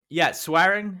Yeah,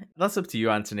 swearing, that's up to you,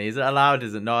 Anthony. Is it allowed?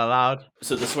 Is it not allowed?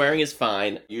 So the swearing is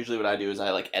fine. Usually what I do is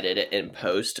I edit it in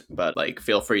post, but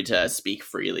feel free to speak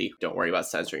freely. Don't worry about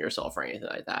censoring yourself or anything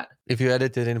like that. If you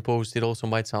edit it in post, it also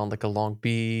might sound like a long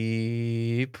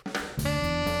beep.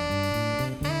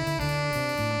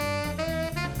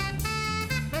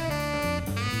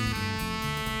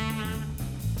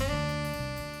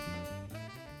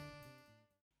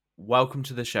 Welcome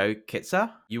to the show,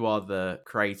 Kitsa. You are the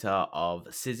creator of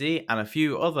Sizzy and a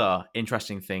few other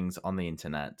interesting things on the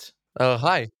internet.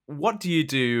 Hi. What do you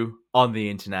do on the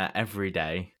internet every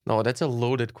day? No, that's a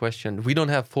loaded question. We don't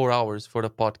have 4 hours for the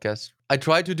podcast. I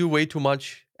try to do way too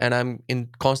much, and I'm in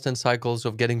constant cycles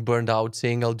of getting burned out,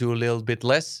 saying I'll do a little bit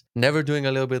less, never doing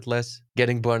a little bit less,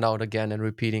 getting burned out again and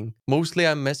repeating. Mostly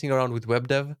I'm messing around with web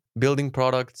dev, building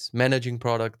products, managing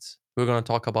products. We're going to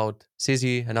talk about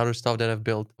Sizzy and other stuff that I've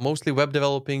built. Mostly web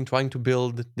developing, trying to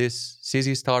build this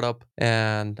Sizzy startup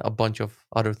and a bunch of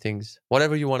other things.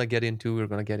 Whatever you want to get into, we're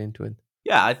going to get into it.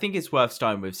 Yeah, I think it's worth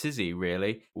starting with Sizzy,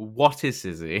 really. What is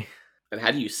Sizzy? And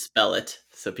how do you spell it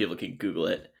so people can Google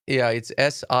it? Yeah, it's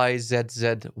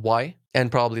Sizzy. And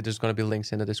probably there's going to be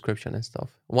links in the description and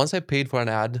stuff. Once I paid for an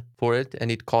ad for it and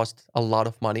it cost a lot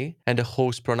of money and the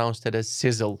host pronounced it as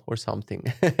sizzle or something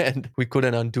and we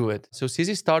couldn't undo it. So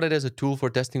Sizzy started as a tool for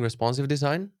testing responsive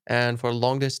design. And for the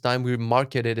longest time, we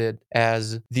marketed it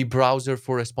as the browser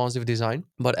for responsive design.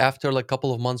 But after a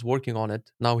couple of months working on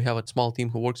it, now we have a small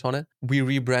team who works on it. We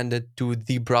rebranded to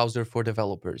the browser for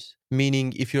developers.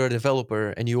 Meaning if you're a developer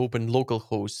and you open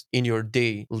localhost in your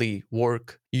daily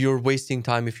work, you're wasting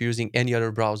time if you're using any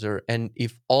other browser. And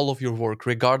if all of your work,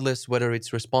 regardless whether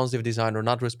it's responsive design or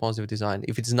not responsive design,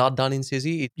 if it's not done in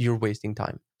Sizzy, you're wasting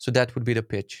time. So that would be the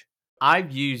pitch.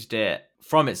 I've used it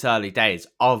from its early days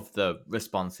of the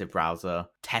responsive browser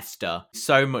tester.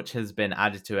 So much has been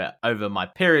added to it over my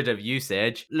period of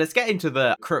usage. Let's get into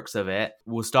the crux of it.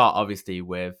 We'll start obviously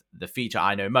with the feature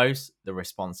I know most, the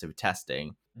responsive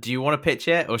testing. Do you want to pitch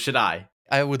it or should I?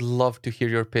 I would love to hear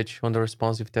your pitch on the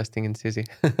responsive testing in Sizzy.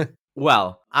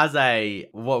 Well, as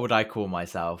what would I call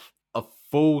myself? A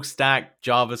full stack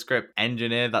JavaScript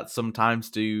engineer that sometimes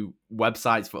do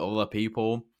websites for other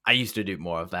people. I used to do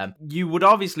more of them. You would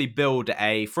obviously build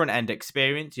a front end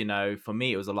experience. For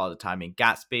me, it was a lot of the time in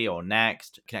Gatsby or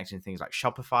Next, connecting things like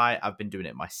Shopify. I've been doing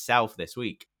it myself this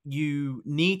week. You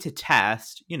need to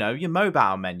test, your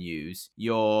mobile menus,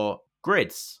 your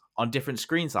grids on different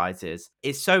screen sizes.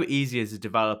 It's so easy as a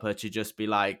developer to just be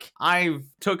like, I've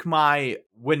took my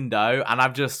window and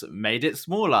I've just made it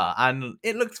smaller and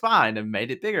it looks fine, and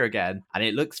made it bigger again and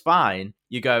it looks fine.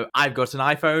 You go, I've got an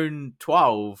iPhone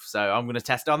 12, so I'm going to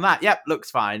test on that. Yep,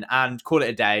 looks fine, and call it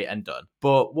a day and done.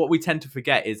 But what we tend to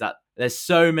forget is that there's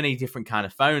so many different kind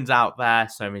of phones out there,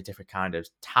 so many different kind of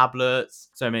tablets,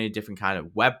 so many different kind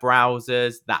of web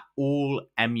browsers that all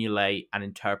emulate and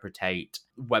interpretate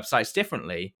websites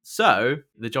differently. So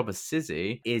the job of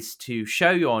Sizzy is to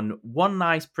show you on one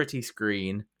nice pretty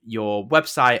screen your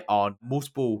website on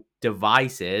multiple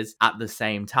devices at the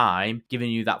same time,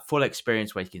 giving you that full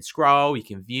experience where you can scroll, you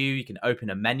can view, you can open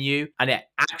a menu, and it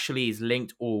actually is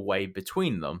linked all the way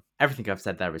between them. Everything I've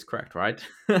said there is correct, right?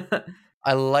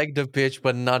 I like the pitch,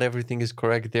 but not everything is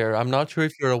correct there. I'm not sure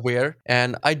if you're aware,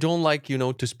 and I don't like,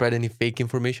 to spread any fake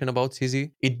information about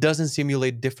Sizzy. It doesn't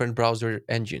simulate different browser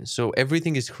engines. So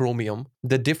everything is Chromium.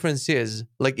 The difference is,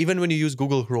 even when you use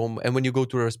Google Chrome and when you go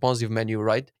to a responsive menu,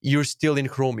 right, you're still in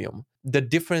Chromium. The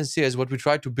difference is what we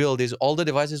try to build is all the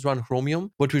devices run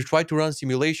Chromium, but we try to run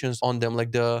simulations on them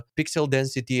like the pixel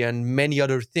density and many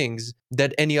other things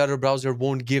that any other browser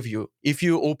won't give you. If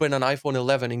you open an iPhone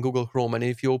 11 in Google Chrome and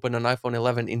if you open an iPhone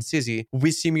 11 in Sizzy,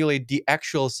 we simulate the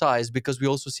actual size because we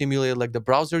also simulate the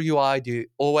browser UI, the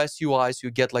OS UI, so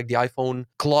you get the iPhone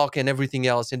clock and everything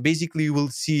else. And basically you will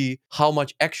see how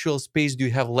much actual space do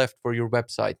you have left for your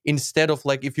website. Instead of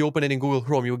if you open it in Google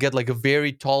Chrome, you get a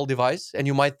very tall device and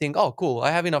you might think, oh, cool,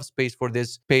 I have enough space for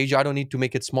this page. I don't need to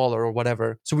make it smaller or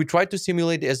whatever. So we try to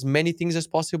simulate as many things as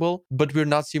possible, but we're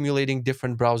not simulating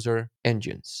different browser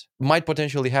engines. Might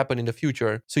potentially happen in the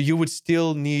future. So you would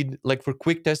still need, for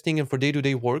quick testing and for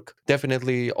day-to-day work,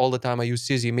 definitely all the time I use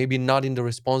Sizzy, maybe not in the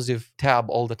responsive tab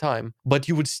all the time, but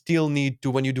you would still need to,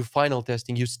 when you do final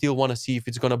testing, you still want to see if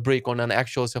it's going to break on an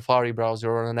actual Safari browser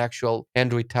or an actual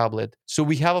Android tablet. So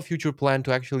we have a future plan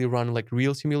to actually run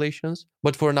real simulations,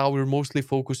 but for now we're mostly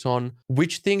focused on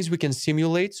which things we can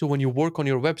simulate. So when you work on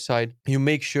your website, you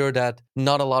make sure that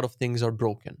not a lot of things are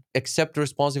broken. Except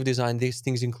responsive design, these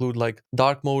things include like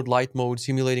dark mode, light mode,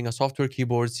 simulating a software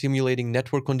keyboard, simulating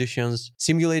network conditions,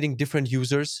 simulating different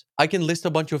users. I can list a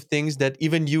bunch of things that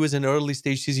even you as an early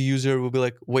stage CZ user will be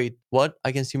like, wait, what?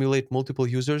 I can simulate multiple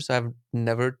users? I've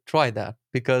never tried that,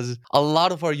 because a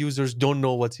lot of our users don't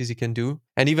know what CZ can do.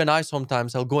 And even I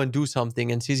sometimes, I'll go and do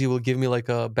something and CZ will give me like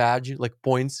a badge, like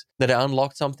points that I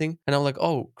unlocked something. And I'm like,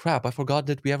 oh crap, I forgot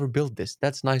that we ever built this.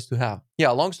 That's nice to have. Yeah,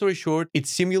 long story short, it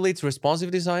simulates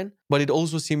responsive design, but it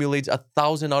also simulates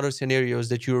 1,000 other scenarios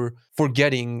that you're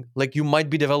forgetting. Like you might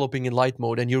be developing in light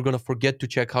mode and you're going to forget to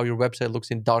check how your website looks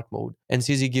in dark mode. And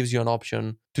CZ gives you an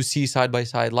option to see side by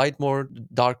side light mode,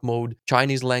 dark mode,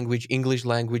 Chinese language, English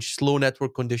language, slow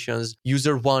network conditions,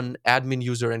 user one, admin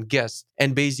user, and guest,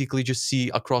 and basically just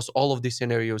see across all of these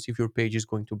scenarios if your page is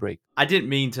going to break. I didn't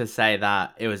mean to say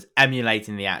that it was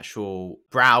emulating the actual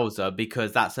browser,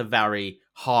 because that's a very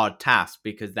hard task,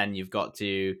 because then you've got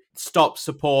to stop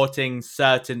supporting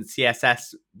certain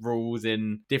CSS rules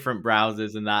in different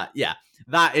browsers and that. Yeah,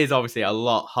 that is obviously a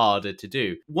lot harder to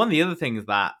do. One of the other things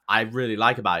that I really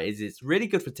like about it is it's really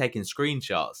good for taking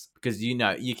screenshots, because you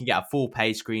can get a full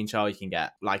page screenshot, you can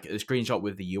get like a screenshot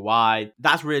with the UI.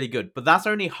 That's really good, but that's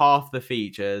only half the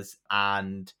features,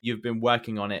 and you've been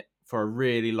working on it for a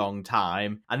really long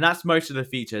time, and that's most of the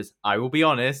features, I will be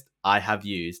honest, I have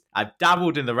used. I've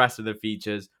dabbled in the rest of the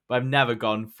features, but I've never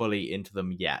gone fully into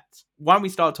them yet. Why don't we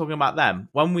start talking about them?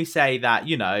 When we say that,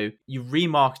 you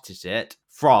remarketed it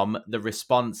from the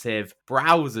responsive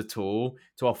browser tool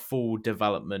to a full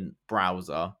development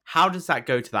browser, how does that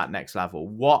go to that next level?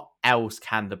 What else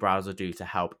can the browser do to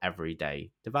help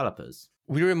everyday developers?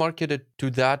 We remarketed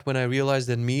to that when I realized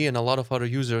that me and a lot of other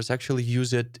users actually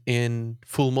use it in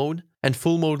full mode. And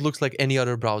full mode looks like any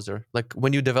other browser. Like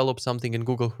when you develop something in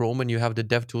Google Chrome and you have the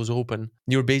DevTools open,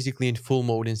 you're basically in full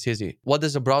mode in CZ. What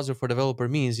does a browser for developer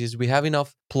means is we have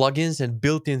enough plugins and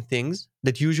built-in things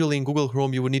that usually in Google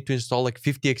Chrome you would need to install like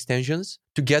 50 extensions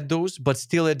to get those, but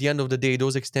still at the end of the day,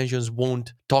 those extensions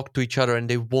won't talk to each other and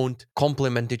they won't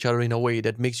complement each other in a way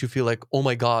that makes you feel like, oh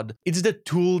my God, it's the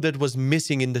tool that was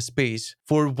missing in the space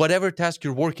for whatever task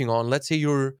you're working on. Let's say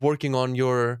you're working on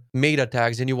your meta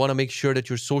tags and you want to make sure that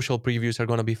your social previews are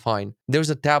going to be fine. There's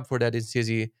a tab for that in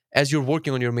CZ. As you're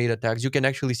working on your meta tags, you can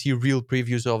actually see real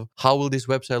previews of how will this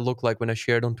website look like when I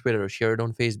share it on Twitter, share it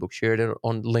on Facebook, share it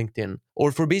on LinkedIn.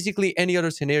 Or for basically any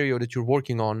other scenario that you're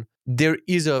working on, there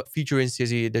is a feature in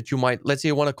CZ that you might, let's say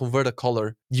you want to convert a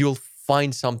color, you'll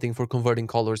find something for converting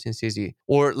colors in CZ.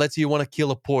 Or let's say you want to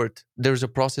kill a port. There's a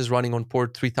process running on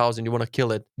port 3000. You want to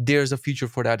kill it. There's a feature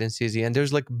for that in CZ. And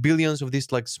there's like billions of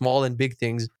these like small and big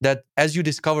things that as you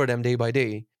discover them day by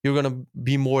day, you're going to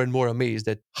be more and more amazed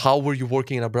at how were you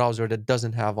working in a browser that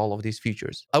doesn't have all of these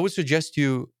features. I would suggest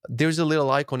there's a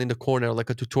little icon in the corner, like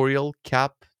a tutorial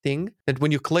cap thing, that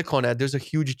when you click on it, there's a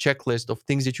huge checklist of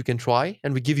things that you can try,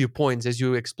 and we give you points as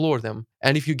you explore them.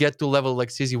 And if you get to level like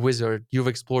CZ Wizard, you've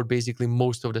explored basically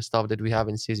most of the stuff that we have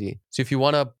in CZ. So if you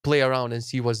want to play around and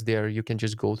see what's there, you can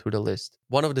just go through the list.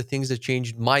 One of the things that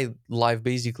changed my life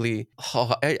basically,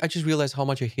 I just realized how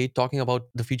much I hate talking about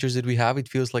the features that we have. It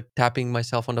feels like tapping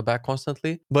myself on the back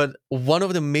constantly. But one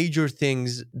of the major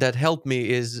things that helped me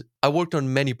is I worked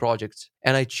on many projects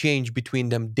and I change between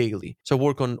them daily. So I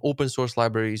work on open source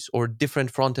libraries or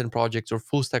different front-end projects or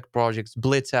full stack projects,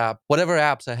 Blitz app, whatever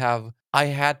apps I have. I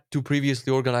had to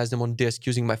previously organize them on disk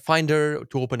using my Finder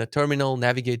to open a terminal,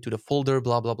 navigate to the folder,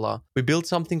 blah, blah, blah. We built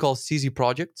something called CZ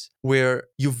Projects, where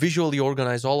you visually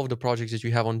organize all of the projects that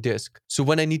you have on disk. So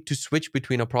when I need to switch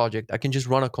between a project, I can just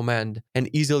run a command and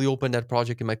easily open that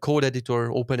project in my code editor,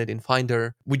 open it in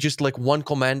Finder. With just like one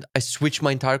command, I switch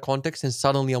my entire context and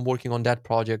suddenly I'm working on that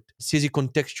project. CZ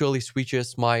contextually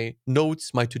switches my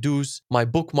notes, my to-dos, my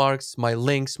bookmarks, my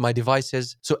links, my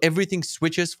devices. So everything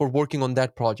switches for working on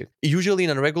that project. Usually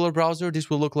in a regular browser, this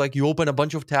will look like you open a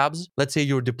bunch of tabs. Let's say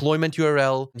your deployment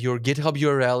URL, your GitHub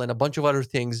URL, and a bunch of other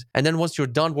things. And then once you're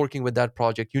done working with that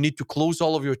project, you need to close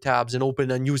all of your tabs and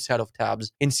open a new set of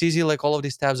tabs. In CZ, like all of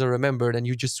these tabs are remembered and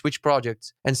you just switch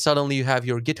projects. And suddenly you have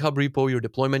your GitHub repo, your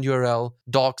deployment URL,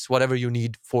 docs, whatever you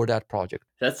need for that project.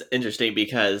 That's interesting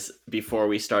because before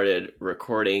we started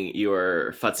recording, you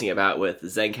were futzing about with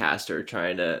Zencastr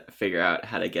trying to figure out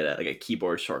how to get a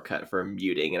keyboard shortcut for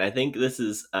muting. And I think this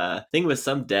is a thing with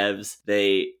some devs.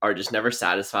 They are just never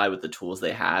satisfied with the tools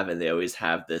they have, and they always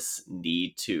have this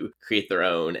need to create their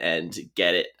own and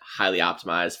get it highly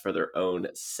optimized for their own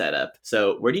setup.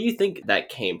 So where do you think that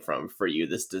came from for you,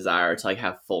 this desire to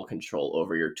have full control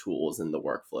over your tools and the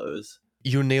workflows?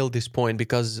 You nailed this point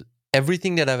because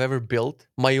everything that I've ever built,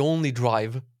 my only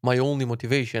drive, my only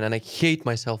motivation, and I hate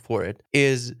myself for it,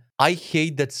 is I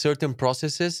hate that certain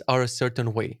processes are a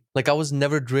certain way. Like I was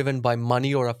never driven by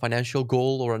money or a financial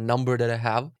goal or a number that I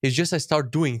have. It's just I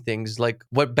start doing things. Like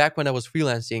back when I was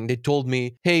freelancing, they told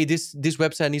me, hey, this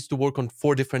website needs to work on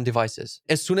 4 different devices.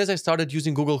 As soon as I started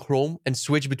using Google Chrome and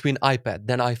switch between iPad,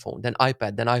 then iPhone, then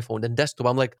iPad, then iPhone, then desktop,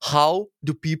 I'm like, how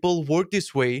do people work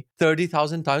this way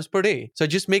 30,000 times per day? So I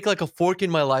just make like a fork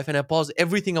in my life and I pause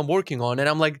everything I'm working on. And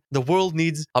I'm like, the world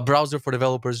needs a browser for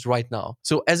developers right now.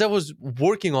 So as I was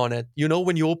working on it,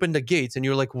 when you open the gates and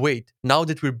you're like, wait, now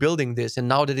that we're building this and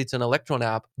now that it's an Electron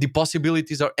app, the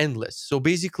possibilities are endless. So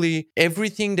basically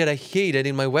everything that I hated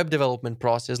in my web development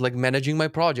process, like managing my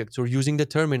projects or using the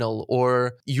terminal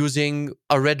or using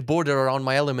a red border around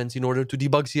my elements in order to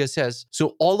debug CSS.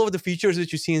 So all of the features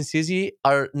that you see in Sizzy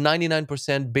are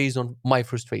 99% based on my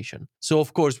frustration. So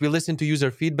of course, we listen to user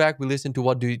feedback, we listen to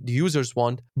what the users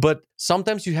want, but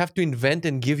sometimes you have to invent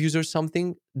and give users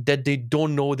something that they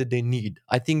don't know that they need.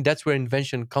 I think that's where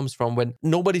invention comes from, when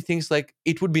nobody thinks like,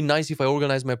 it would be nice if I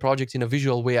organize my projects in a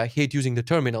visual way. I hate using the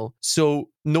terminal. So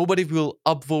nobody will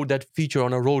upvote that feature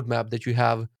on a roadmap that you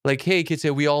have. Like, hey, kids,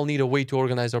 we all need a way to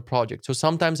organize our project. So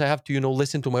sometimes I have to,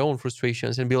 listen to my own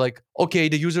frustrations and be like, okay,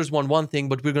 the users want one thing,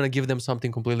 but we're going to give them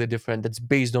something completely different that's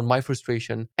based on my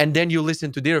frustration. And then you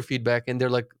listen to their feedback and they're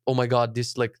like, oh my God,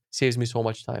 this like saves me so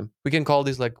much time. We can call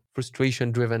this like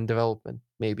frustration driven development,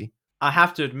 maybe. I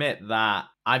have to admit that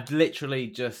I've literally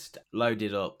just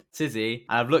loaded up Sizzy.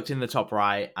 I've looked in the top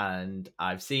right and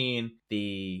I've seen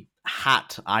the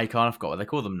hat icon. I forgot what they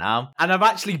call them now. And I've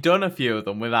actually done a few of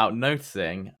them without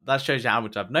noticing. That shows you how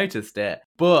much I've noticed it.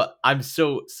 But I'm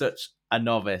still such a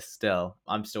novice still.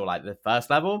 I'm still like the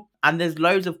first level. And there's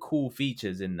loads of cool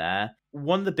features in there.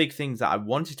 One of the big things that I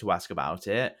wanted to ask about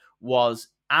it was,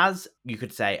 as you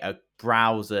could say, a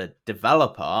browser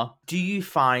developer, do you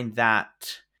find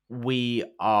that we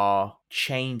are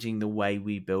changing the way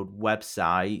we build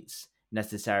websites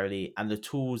necessarily, and the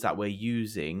tools that we're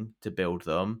using to build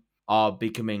them are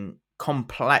becoming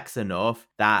complex enough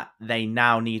that they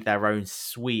now need their own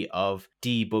suite of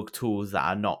debug tools that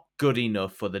are not good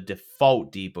enough for the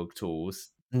default debug tools?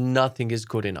 Nothing is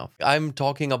good enough. I'm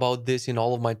talking about this in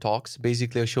all of my talks.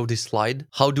 Basically, I show this slide.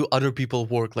 How do other people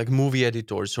work, like movie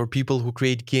editors or people who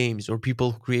create games or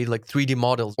people who create like 3D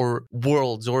models or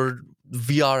worlds or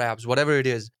VR apps, whatever it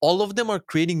is. All of them are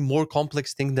creating more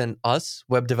complex things than us,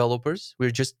 web developers.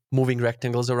 We're just moving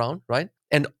rectangles around, right?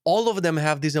 And all of them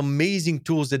have these amazing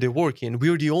tools that they work in.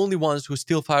 We're the only ones who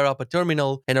still fire up a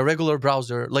terminal and a regular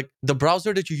browser. Like the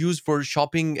browser that you use for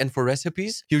shopping and for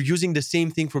recipes, you're using the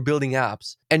same thing for building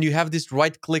apps. And you have this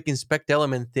right-click inspect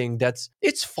element thing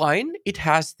it's fine. It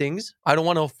has things. I don't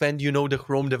want to offend, the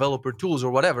Chrome developer tools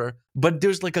or whatever, but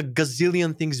there's like a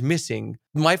gazillion things missing.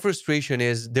 My frustration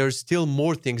is there's still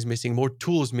more things missing, more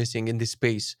tools missing in this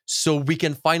space. So we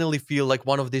can finally feel like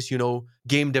one of these,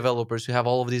 game developers who have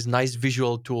all of these nice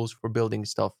visual tools for building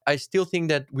stuff. I still think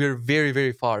that we're very,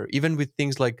 very far. Even with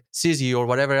things like Sizzy or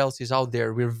whatever else is out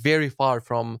there, we're very far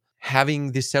from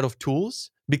having this set of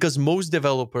tools, because most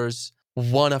developers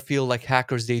want to feel like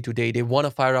hackers day to day. They want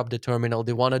to fire up the terminal.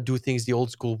 They want to do things the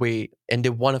old school way, and they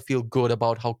want to feel good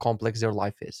about how complex their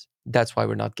life is. That's why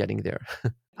we're not getting there.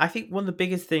 I think one of the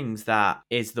biggest things that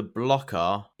is the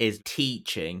blocker is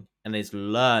teaching and is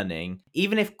learning.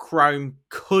 Even if Chrome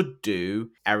could do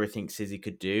everything Sizzy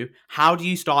could do, how do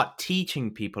you start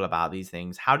teaching people about these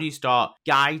things? How do you start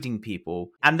guiding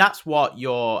people? And that's what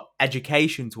your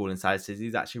education tool inside Sizzy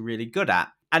is actually really good at.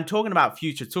 And talking about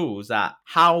future tools, that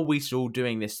how are we still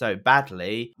doing this so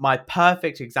badly? My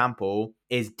perfect example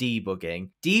is debugging.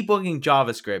 Debugging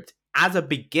JavaScript. As a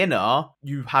beginner,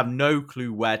 you have no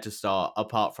clue where to start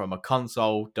apart from a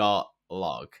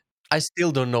console.log. I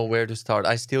still don't know where to start.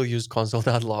 I still use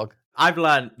console.log. I've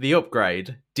learned the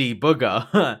upgrade,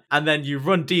 debugger, and then you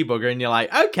run debugger and you're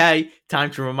like, okay,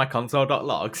 time to run my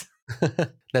console.logs.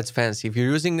 That's fancy. If you're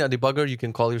using a debugger, you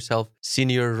can call yourself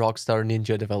senior rockstar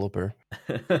ninja developer.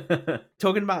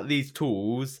 Talking about these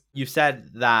tools, you said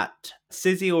that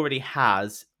Sizzy already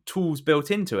has tools built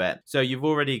into it. So you've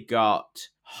already got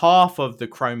half of the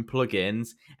Chrome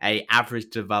plugins a average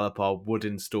developer would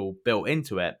install built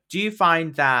into it. Do you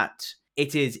find that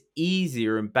it is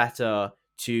easier and better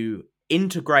to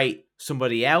integrate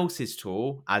somebody else's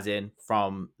tool, as in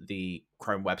from the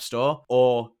Chrome Web Store,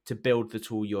 or to build the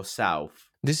tool yourself?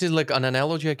 This is like an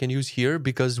analogy I can use here,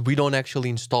 because we don't actually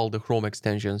install the Chrome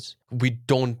extensions. We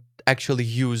don't actually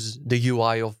use the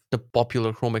UI of the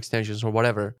popular Chrome extensions or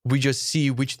whatever. We just see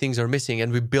which things are missing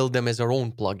and we build them as our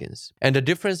own plugins. And the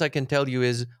difference I can tell you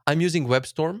is I'm using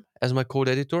WebStorm as my code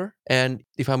editor. And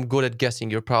if I'm good at guessing,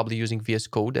 you're probably using VS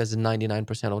Code as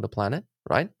 99% of the planet,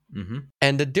 right? Mm-hmm.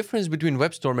 And the difference between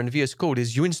WebStorm and VS Code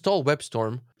is you install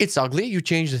WebStorm, it's ugly, you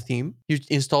change the theme, you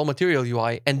install Material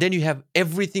UI, and then you have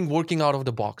everything working out of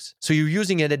the box. So you're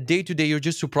using it at day to day, you're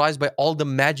just surprised by all the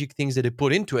magic things that they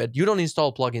put into it. You don't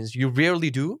install plugins, you rarely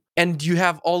do. And you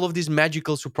have all of these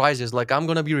magical surprises, like I'm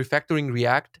going to be refactoring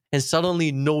React and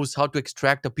suddenly knows how to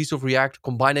extract a piece of React,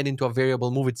 combine it into a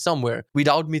variable, move it somewhere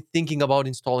without me thinking about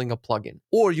installing a plugin.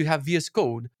 Or you have VS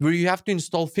Code where you have to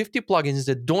install 50 plugins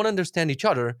that don't understand each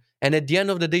other. And at the end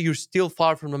of the day, you're still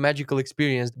far from the magical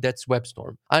experience that's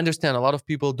WebStorm. I understand a lot of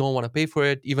people don't want to pay for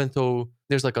it, even though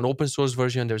there's like an open source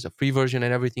version, there's a free version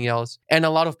and everything else. And a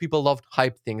lot of people love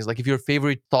hype things. Like if your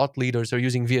favorite thought leaders are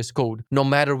using VS Code, no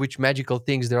matter which magical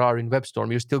things there are in WebStorm,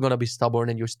 you're still going to be stubborn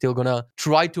and you're still going to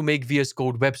try to make VS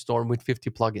Code WebStorm with 50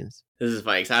 plugins. This is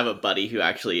funny because I have a buddy who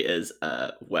actually is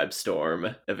a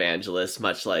WebStorm evangelist,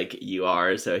 much like you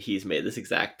are. So he's made this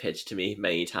exact pitch to me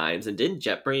many times. And didn't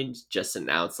JetBrains just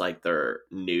announce like their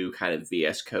new kind of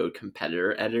VS Code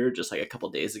competitor editor just like a couple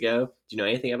days ago? Do you know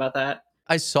anything about that?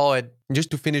 I saw it.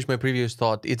 Just to finish my previous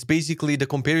thought, it's basically the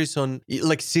comparison,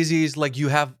 like Sizzy is like you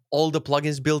have all the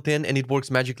plugins built in and it works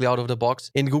magically out of the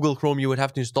box. In Google Chrome, you would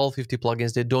have to install 50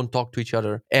 plugins that don't talk to each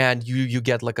other and you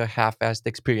get like a half-assed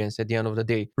experience at the end of the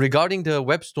day. Regarding the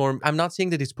WebStorm, I'm not saying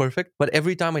that it's perfect, but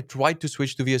every time I try to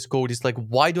switch to VS Code, it's like,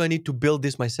 why do I need to build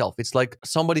this myself? It's like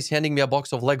somebody's handing me a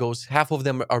box of Legos, half of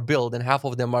them are built and half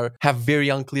of them have very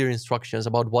unclear instructions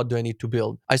about what do I need to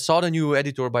build. I saw the new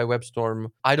editor by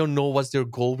WebStorm. I don't know what's their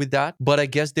goal with that, but I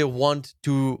guess they want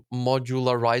to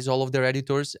modularize all of their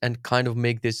editors and kind of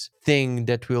make this thing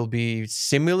that will be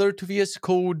similar to VS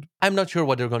Code. I'm not sure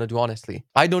what they're going to do, honestly.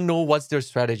 I don't know what's their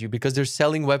strategy because they're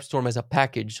selling WebStorm as a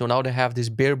package. So now they have this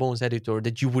bare bones editor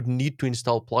that you would need to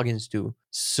install plugins to.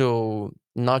 So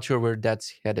not sure where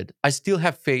that's headed. I still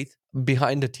have faith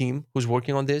behind the team who's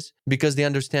working on this because they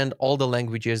understand all the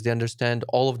languages, they understand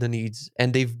all of the needs,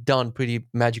 and they've done pretty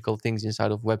magical things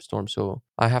inside of WebStorm. So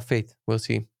I have faith. We'll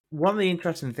see. One of the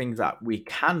interesting things that we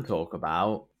can talk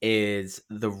about is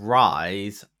the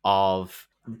rise of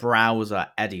browser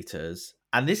editors.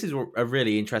 And this is a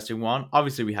really interesting one.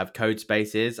 Obviously, we have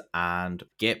Codespaces and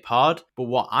Gitpod. But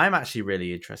what I'm actually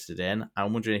really interested in, and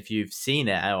I'm wondering if you've seen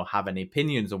it or have any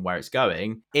opinions on where it's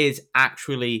going, is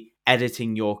actually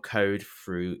editing your code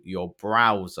through your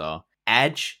browser.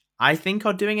 Edge, I think,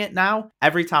 are doing it now.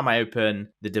 Every time I open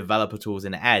the developer tools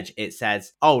in Edge, it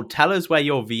says, oh, tell us where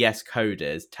your VS Code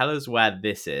is. Tell us where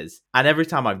this is. And every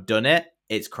time I've done it,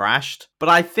 it's crashed. But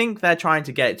I think they're trying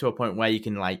to get it to a point where you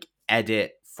can like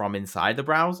edit from inside the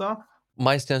browser.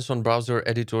 My stance on browser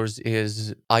editors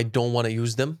is I don't want to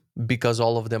use them because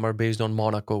all of them are based on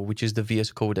Monaco, which is the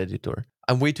VS Code editor.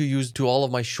 I'm way too used to all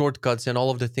of my shortcuts and all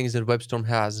of the things that WebStorm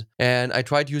has. And I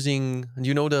tried using,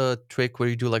 you know, the trick where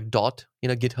you do like dot in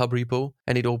a GitHub repo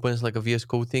and it opens like a VS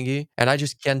Code thingy. And I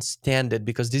just can't stand it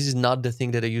because this is not the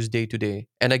thing that I use day to day.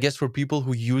 And I guess for people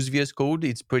who use VS Code,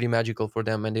 it's pretty magical for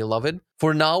them and they love it.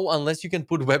 For now, unless you can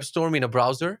put WebStorm in a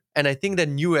browser, and I think that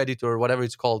new editor, whatever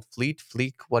it's called,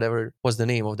 Fleek, whatever was the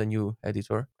name of the new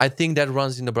editor, I think that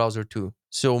runs in the browser too.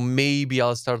 So maybe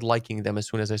I'll start liking them as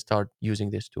soon as I start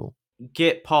using this tool.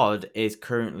 Gitpod is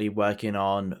currently working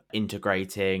on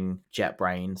integrating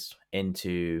JetBrains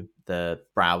into the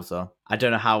browser. I don't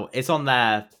know how it's on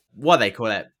their, what they call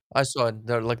it. I saw it.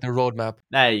 They're like the roadmap.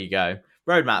 There you go.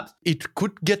 Roadmaps. It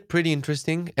could get pretty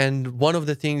interesting. And one of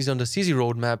the things on the Sizzy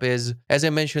roadmap is, as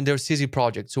I mentioned, there's Sizzy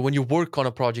projects. So when you work on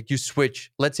a project, you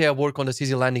switch. Let's say I work on the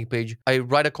Sizzy landing page. I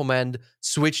write a command,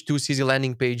 switch to Sizzy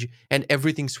landing page, and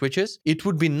everything switches. It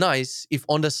would be nice if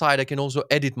on the side, I can also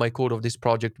edit my code of this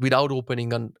project without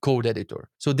opening a code editor.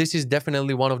 So this is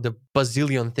definitely one of the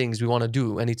bazillion things we want to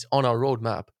do, and it's on our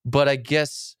roadmap. But I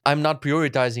guess I'm not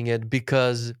prioritizing it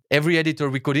because every editor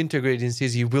we could integrate in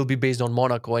Sizzy will be based on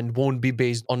Monaco and won't be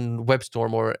based on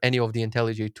WebStorm or any of the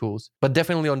IntelliJ tools, but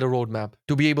definitely on the roadmap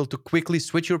to be able to quickly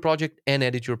switch your project and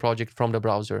edit your project from the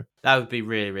browser. That would be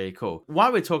really, really cool.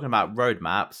 While we're talking about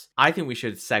roadmaps, I think we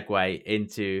should segue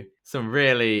into some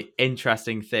really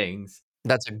interesting things.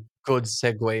 That's a good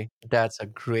segue. That's a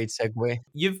great segue.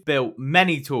 You've built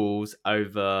many tools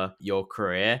over your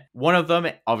career. One of them,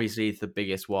 obviously the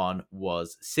biggest one,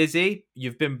 was Sizzy.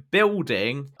 You've been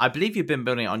building, I believe you've been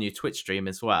building it on your Twitch stream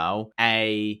as well,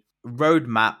 a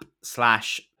roadmap /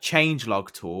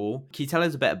 changelog tool. Can you tell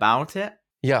us a bit about it?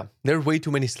 Yeah, there are way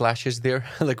too many slashes there.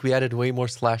 Like we added way more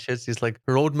slashes. It's like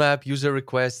roadmap, user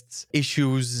requests,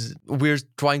 issues. We're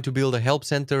trying to build a help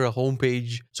center, a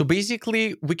homepage. So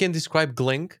basically, we can describe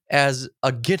Glink as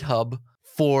a GitHub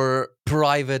for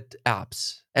private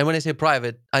apps. And when I say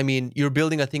private, I mean you're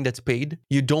building a thing that's paid.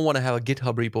 You don't want to have a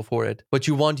GitHub repo for it, but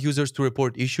you want users to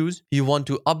report issues. You want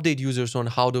to update users on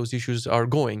how those issues are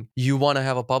going. You want to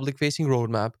have a public-facing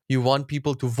roadmap. You want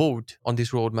people to vote on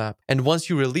this roadmap. And once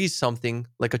you release something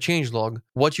like a changelog,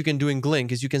 what you can do in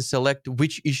Glink is you can select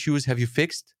which issues have you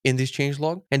fixed in this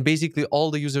changelog. And basically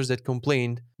all the users that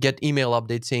complained get email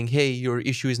updates saying, hey, your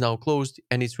issue is now closed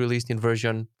and it's released in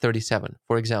version 37,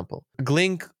 for example.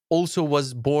 Glink also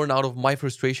was born out of my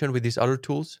frustration with these other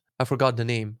tools. I forgot the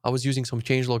name. I was using some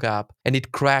changelog app and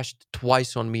it crashed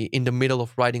twice on me in the middle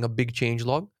of writing a big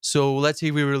changelog. So let's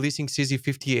say we're releasing CZ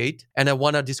 58 and I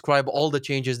want to describe all the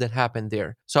changes that happened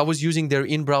there. So I was using their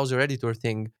in-browser editor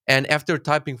thing. And after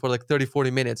typing for like 30,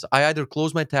 40 minutes, I either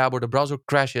close my tab or the browser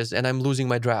crashes and I'm losing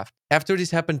my draft. After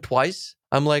this happened twice,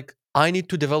 I'm like, I need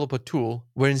to develop a tool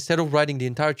where instead of writing the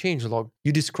entire changelog,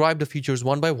 you describe the features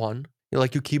one by one.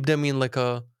 Like you keep them in like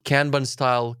a Kanban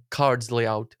style cards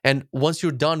layout. And once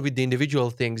you're done with the individual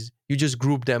things, you just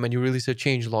group them and you release a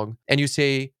changelog. And you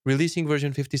say, releasing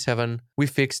version 57, we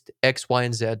fixed X, Y,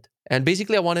 and Z. And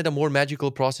basically, I wanted a more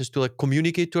magical process to like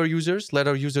communicate to our users, let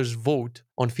our users vote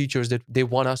on features that they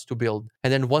want us to build.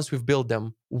 And then once we've built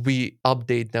them, we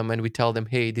update them and we tell them,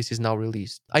 hey, this is now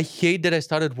released. I hate that I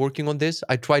started working on this.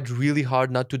 I tried really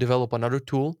hard not to develop another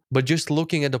tool, but just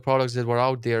looking at the products that were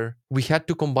out there, we had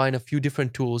to combine a few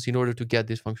different tools in order to get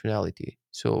this functionality.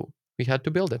 So we had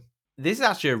to build it. This is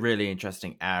actually a really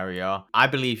interesting area. I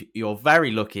believe you're very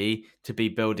lucky to be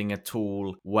building a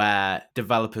tool where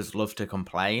developers love to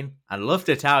complain and love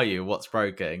to tell you what's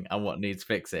broken and what needs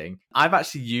fixing. I've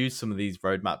actually used some of these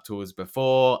roadmap tools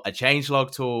before, a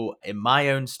changelog tool in my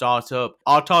own startup.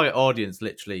 Our target audience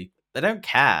literally, they don't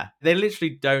care. They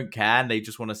literally don't care and they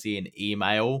just want to see an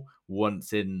email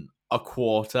once in a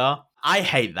quarter. I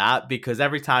hate that because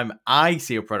every time I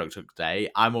see a product update,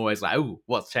 I'm always like, oh,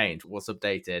 what's changed? What's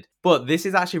updated? But this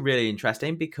is actually really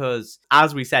interesting because,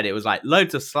 as we said, it was like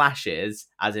loads of slashes,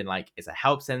 as in like it's a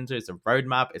help center, it's a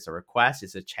roadmap, it's a request,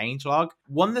 it's a changelog.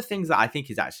 One of the things that I think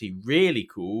is actually really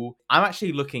cool, I'm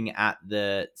actually looking at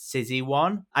the CZ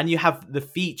one, and you have the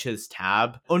features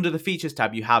tab. Under the features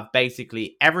tab, you have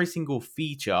basically every single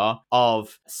feature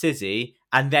of CZ.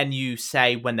 And then you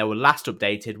say when they were last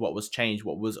updated, what was changed,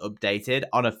 what was updated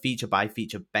on a feature by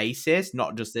feature basis,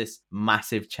 not just this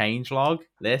massive changelog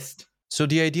list. So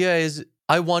the idea is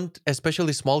I want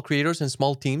especially small creators and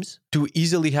small teams to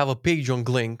easily have a page on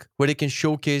Glink where they can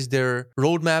showcase their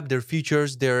roadmap, their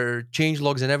features, their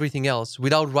changelogs and everything else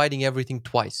without writing everything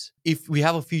twice. If we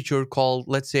have a feature called,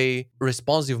 let's say,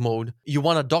 responsive mode, you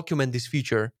want to document this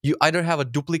feature. You either have a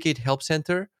duplicate help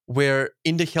center where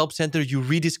in the help center you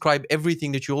redescribe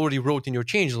everything that you already wrote in your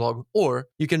changelog, or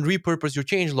you can repurpose your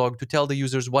changelog to tell the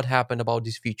users what happened about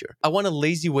this feature. I want a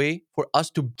lazy way for us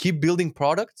to keep building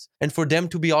products and for them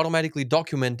to be automatically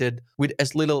documented with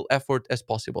as little effort as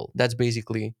possible. That's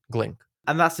basically Glink.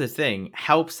 And that's the thing.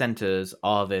 Help centers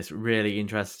are this really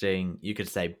interesting, you could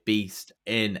say, beast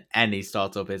in any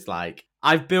startup. It's like,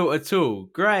 I've built a tool.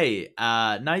 Great.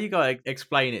 Now you got to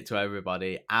explain it to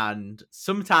everybody. And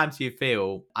sometimes you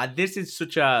feel, and this is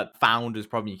such a founder's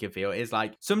problem you can feel, is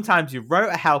like sometimes you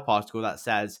wrote a help article that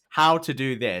says how to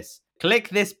do this. Click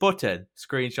this button.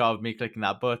 Screenshot of me clicking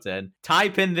that button.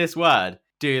 Type in this word.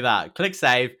 Do that. Click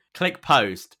save. Click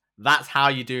post. That's how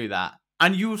you do that.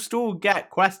 And you'll still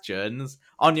get questions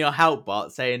on your help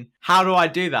bot saying, how do I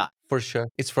do that? For sure.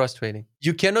 It's frustrating.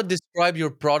 You cannot describe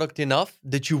your product enough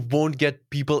that you won't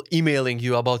get people emailing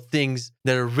you about things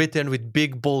that are written with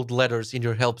big, bold letters in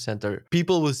your help center.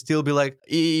 People will still be like,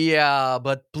 yeah,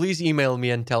 but please email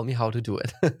me and tell me how to do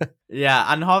it. Yeah,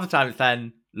 and half the time it's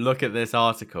then, look at this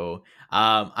article.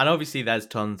 And obviously there's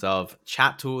tons of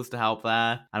chat tools to help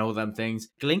there and all them things.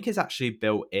 Glink is actually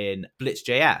built in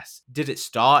Blitz.js. Did it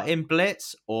start in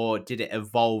Blitz or did it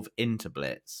evolve into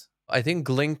Blitz? I think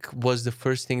Glink was the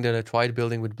first thing that I tried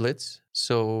building with Blitz.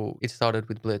 So it started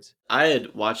with Blitz. I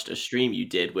had watched a stream you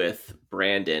did with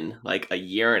Brandon like a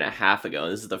year and a half ago.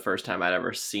 And this is the first time I'd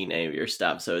ever seen any of your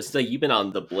stuff. So it's like you've been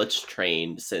on the Blitz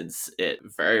train since it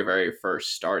very, very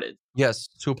first started. Yes,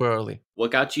 super early.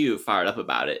 What got you fired up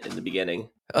about it in the beginning?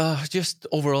 Just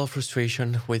overall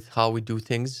frustration with how we do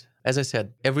things. As I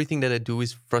said, everything that I do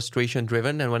is frustration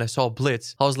driven. And when I saw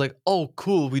Blitz, I was like, oh,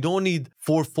 cool. We don't need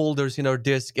 4 folders in our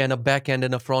disk and a backend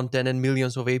and a front end and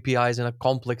millions of APIs and a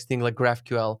complex thing like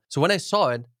GraphQL. So when I saw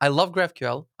it, I love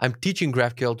GraphQL. I'm teaching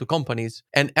GraphQL to companies.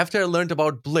 And after I learned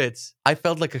about Blitz, I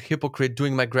felt like a hypocrite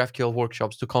doing my GraphQL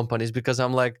workshops to companies because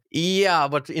I'm like, yeah,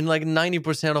 but in like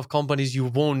 90% of companies, you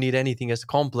won't need anything as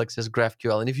complex as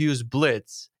GraphQL. And if you use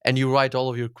Blitz, and you write all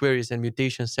of your queries and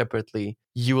mutations separately,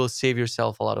 you will save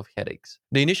yourself a lot of headaches.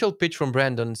 The initial pitch from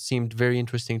Brandon seemed very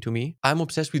interesting to me. I'm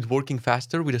obsessed with working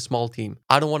faster with a small team.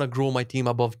 I don't want to grow my team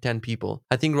above 10 people.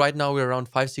 I think right now we're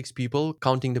around 5-6 people,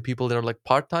 counting the people that are like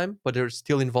part-time, but they're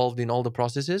still involved in all the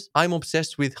processes. I'm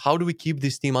obsessed with how do we keep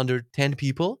this team under 10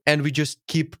 people and we just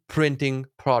keep printing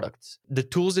products. The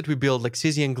tools that we build like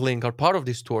Sizzy and Glink are part of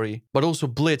this story, but also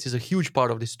Blitz is a huge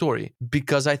part of this story,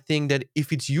 because I think that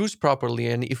if it's used properly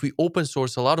and if we open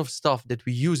source a lot of stuff that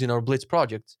we use in our Blitz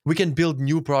projects, we can build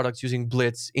new products using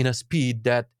Blitz in a speed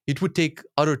that it would take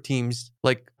other teams,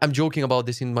 like I'm joking about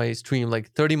this in my stream,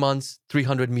 like 30 months,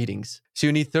 300 meetings. So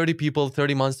you need 30 people,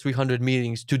 30 months, 300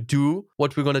 meetings to do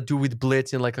what we're going to do with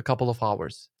Blitz in like a couple of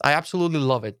hours. I absolutely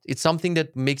love it. It's something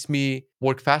that makes me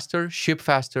work faster, ship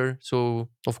faster. So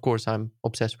of course, I'm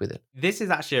obsessed with it. This is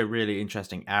actually a really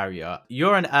interesting area.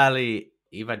 You're an early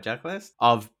evangelist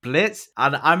of Blitz,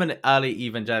 and I'm an early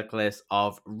evangelist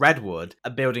of Redwood,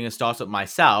 building a startup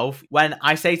myself. When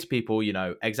I say to people, you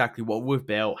know, exactly what we've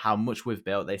built, how much we've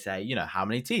built, they say, you know, how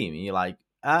many team? And you're like,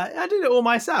 I did it all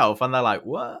myself. And they're like,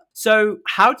 what? So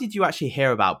how did you actually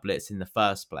hear about Blitz in the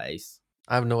first place?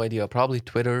 I have no idea. Probably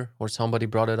Twitter, or somebody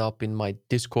brought it up in my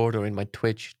Discord or in my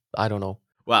Twitch. I don't know.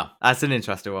 Well, that's an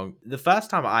interesting one. The first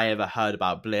time I ever heard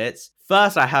about Blitz,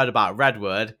 first I heard about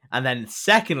Redwood, and then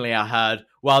secondly I heard,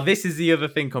 well, this is the other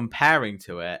thing comparing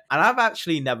to it. And I've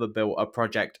actually never built a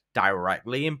project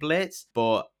directly in Blitz,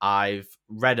 but I've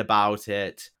read about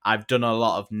it. I've done a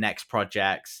lot of Next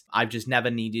projects. I've just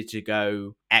never needed to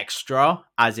go extra,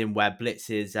 as in where Blitz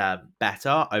is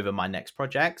better over my Next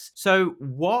projects. So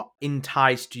what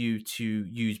enticed you to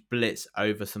use Blitz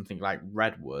over something like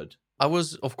Redwood? I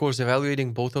was, of course,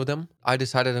 evaluating both of them. I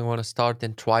decided I want to start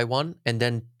and try one and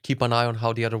then keep an eye on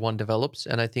how the other one develops.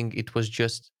 And I think it was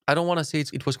just, I don't want to say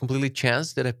it was completely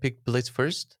chance that I picked Blitz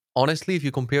first. Honestly, if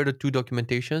you compare the two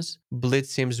documentations, Blitz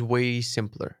seems way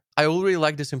simpler. I already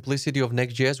like the simplicity of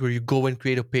Next.js where you go and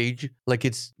create a page. Like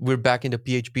we're back in the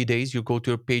PHP days. You go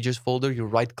to your pages folder, you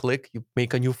right click, you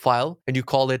make a new file and you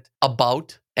call it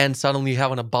about, and suddenly you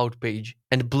have an about page.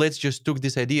 And Blitz just took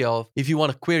this idea of, if you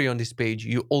want a query on this page,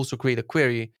 you also create a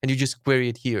query and you just query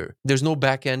it here. There's no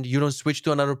backend. You don't switch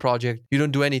to another project. You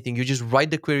don't do anything. You just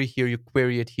write the query here. You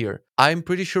query it here. I'm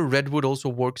pretty sure Redwood also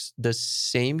works the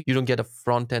same. You don't get a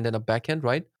front end and a backend,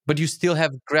 right? But you still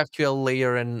have GraphQL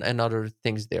layer and other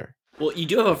things there. Well, you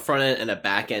do have a front end and a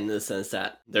back end in the sense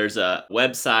that there's a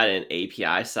website and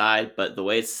API side, but the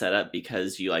way it's set up,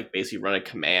 because you like basically run a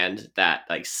command that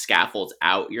like scaffolds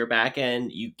out your back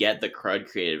end, you get the CRUD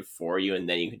created for you, and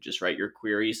then you can just write your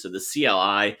queries. So the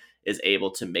CLI is able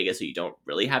to make it so you don't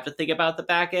really have to think about the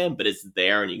back end, but it's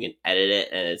there and you can edit it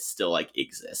and it still like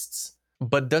exists.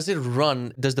 But does the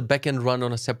backend run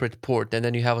on a separate port and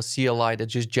then you have a CLI that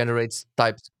just generates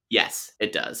types? Yes,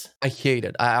 it does. I hate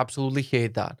it. I absolutely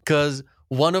hate that. Because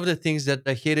one of the things that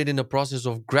I hated in the process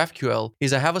of GraphQL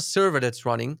is I have a server that's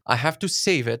running. I have to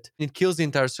save it. It kills the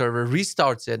entire server,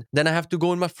 restarts it. Then I have to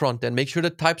go in my front end, make sure the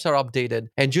types are updated.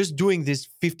 And just doing this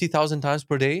 50,000 times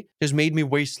per day just made me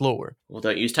way slower. Well,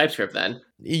 don't use TypeScript then.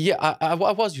 Yeah, I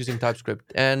was using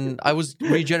TypeScript and I was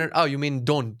regenerating. Oh, you mean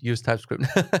don't use TypeScript?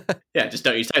 Yeah, just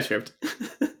don't use TypeScript.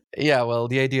 Yeah, well,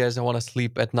 the idea is I want to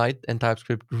sleep at night, and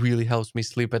TypeScript really helps me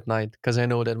sleep at night because I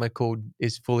know that my code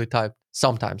is fully typed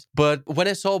sometimes. But when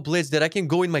I saw Blitz that I can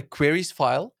go in my queries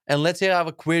file, and let's say I have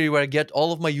a query where I get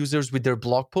all of my users with their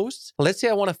blog posts. Let's say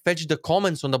I want to fetch the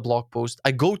comments on the blog post.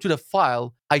 I go to the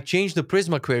file, I change the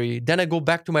Prisma query, then I go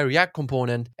back to my React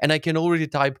component, and I can already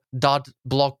type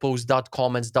 .blogpost,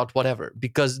 .comments, .whatever,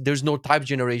 because there's no type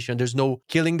generation. There's no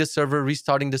killing the server,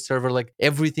 restarting the server. Like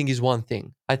everything is one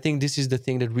thing. I think this is the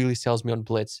thing that really sells me on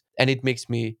Blitz, and it makes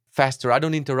me faster. I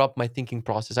don't interrupt my thinking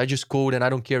process. I just code, and I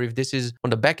don't care if this is on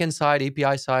the backend side,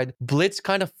 API side. Blitz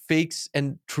kind of fakes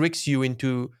and tricks you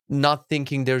into not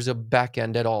thinking there's a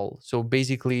backend at all. So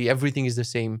basically everything is the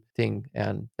same thing,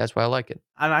 and that's why I like it.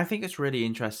 And I think it's really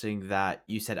interesting that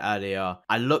you said earlier,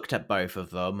 I looked at both of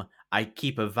them, I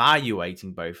keep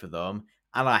evaluating both of them,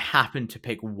 and I happen to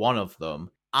pick one of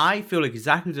them. I feel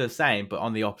exactly the same, but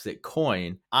on the opposite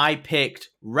coin. I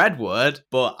picked Redwood,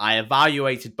 but I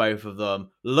evaluated both of them,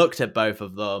 looked at both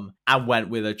of them, and went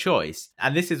with a choice.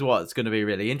 And this is what's going to be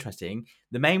really interesting.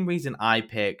 The main reason I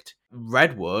picked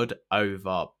Redwood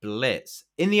over Blitz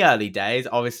in the early days,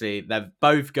 obviously they're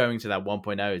both going to their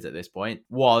 1.0s at this point,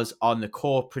 was on the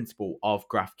core principle of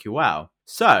GraphQL.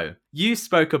 So you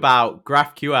spoke about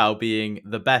GraphQL being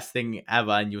the best thing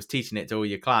ever and you was teaching it to all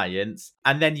your clients,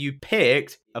 and then you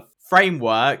picked a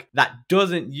framework that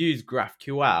doesn't use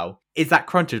GraphQL. Is that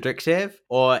contradictive,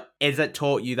 or is it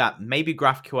taught you that maybe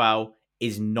GraphQL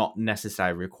is not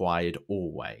necessarily required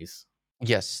always.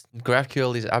 Yes,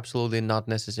 GraphQL is absolutely not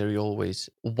necessary always.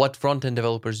 What front-end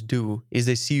developers do is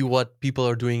they see what people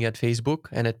are doing at Facebook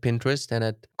and at Pinterest and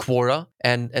at Quora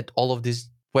and at all of these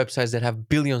websites that have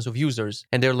billions of users.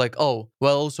 And they're like, oh,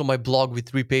 well, also my blog with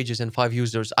 3 pages and 5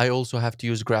 users, I also have to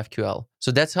use GraphQL.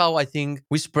 So that's how I think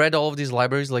we spread all of these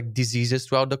libraries like diseases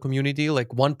throughout the community.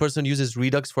 Like one person uses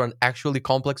Redux for an actually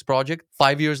complex project.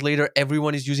 5 years later,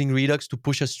 everyone is using Redux to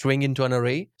push a string into an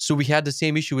array. So we had the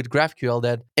same issue with GraphQL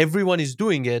that everyone is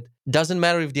doing it. Doesn't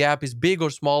matter if the app is big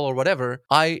or small or whatever,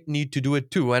 I need to do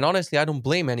it too. And honestly, I don't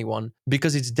blame anyone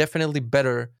because it's definitely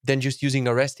better than just using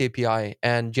a REST API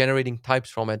and generating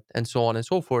types from it and so on and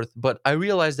so forth. But I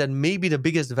realized that maybe the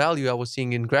biggest value I was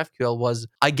seeing in GraphQL was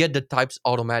I get the types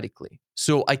automatically.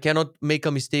 So I cannot make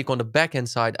a mistake on the backend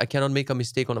side. I cannot make a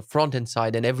mistake on the front end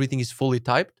side, and everything is fully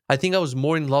typed. I think I was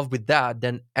more in love with that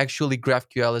than actually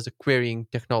GraphQL as a querying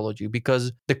technology,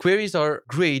 because the queries are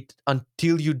great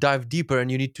until you dive deeper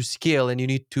and you need to scale and you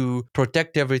need to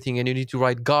protect everything and you need to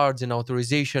write guards and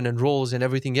authorization and roles and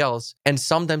everything else. And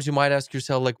sometimes you might ask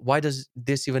yourself, like, why does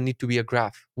this even need to be a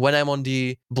graph? When I'm on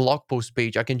the blog post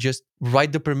page, I can just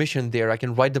write the permission there. I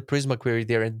can write the Prisma query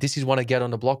there. And this is what I get on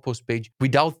the blog post page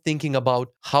without thinking about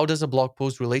how does a blog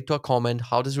post relate to a comment,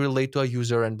 how does it relate to a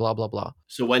user, and blah, blah, blah.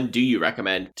 So when do you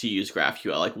recommend to use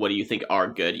GraphQL? Like, what do you think are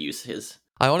good uses?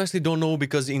 I honestly don't know,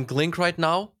 because in Glink right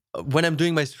now, when I'm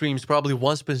doing my streams, probably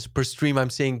once per stream, I'm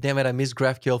saying, damn it, I miss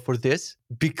GraphQL for this.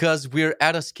 Because we're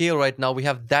at a scale right now, we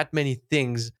have that many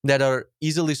things that are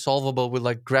easily solvable with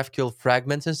like GraphQL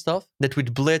fragments and stuff, that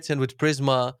with Blitz and with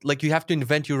Prisma, like you have to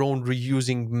invent your own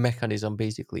reusing mechanism,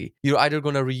 basically. You're either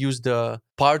going to reuse the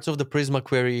parts of the Prisma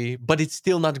query, but it's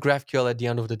still not GraphQL at the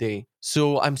end of the day.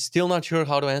 So I'm still not sure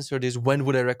how to answer this. When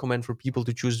would I recommend for people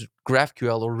to choose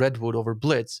GraphQL or Redwood over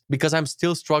Blitz? Because I'm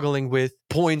still struggling with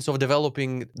points of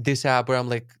developing this app where I'm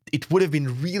like, it would have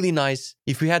been really nice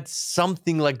if we had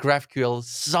something like GraphQL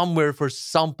somewhere for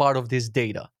some part of this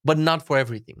data, but not for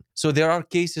everything. So there are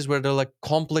cases where they're like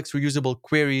complex reusable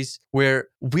queries where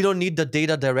we don't need the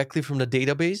data directly from the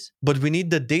database, but we need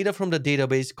the data from the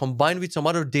database combined with some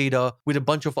other data with a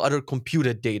bunch of other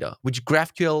computed data, which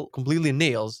GraphQL completely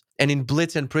nails. And in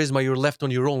Blitz and Prisma, you're left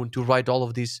on your own to write all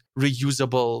of these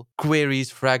reusable queries,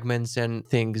 fragments, and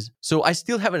things. So I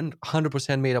still haven't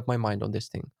 100% made up my mind on this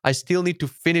thing. I still need to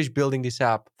finish building this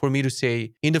app for me to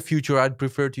say, in the future, I'd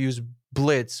prefer to use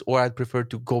Blitz or I'd prefer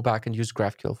to go back and use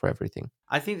GraphQL for everything.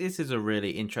 I think this is a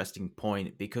really interesting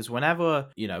point, because whenever,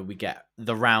 we get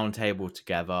the round table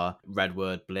together,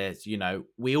 Redwood, Blitz,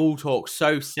 we all talk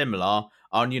so similar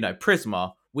on,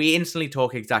 Prisma. We instantly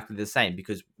talk exactly the same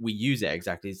because we use it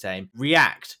exactly the same.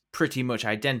 React, pretty much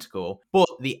identical. But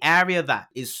the area that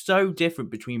is so different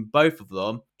between both of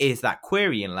them is that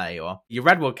querying layer. Your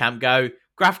Redwood camp go,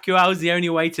 GraphQL is the only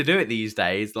way to do it these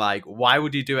days. Like, why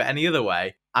would you do it any other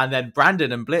way? And then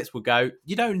Brandon and Blitz will go,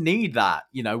 you don't need that.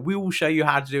 We will show you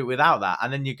how to do it without that.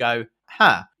 And then you go,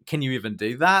 can you even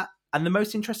do that? And the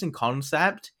most interesting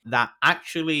concept that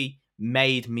actually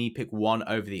made me pick one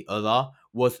over the other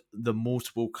was the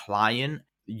multiple client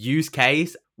use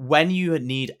case. When you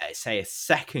need, say, a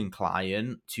second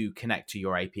client to connect to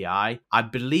your API, I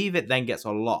believe it then gets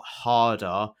a lot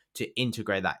harder to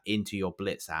integrate that into your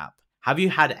Blitz app. Have you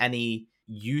had any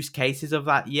use cases of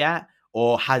that yet?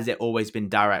 Or has it always been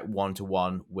direct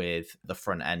one-to-one with the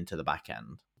front end to the back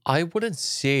end? I wouldn't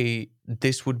say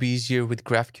this would be easier with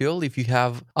GraphQL if you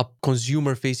have a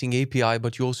consumer-facing API,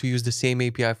 but you also use the same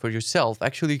API for yourself.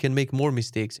 Actually, you can make more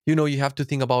mistakes. You have to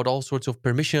think about all sorts of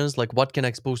permissions, like what can I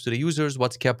expose to the users,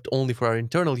 what's kept only for our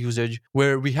internal usage,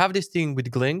 where we have this thing with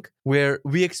Glink, where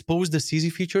we expose the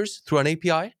CZ features through an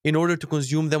API in order to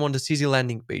consume them on the CZ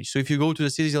landing page. So if you go to the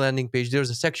CZ landing page,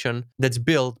 there's a section that's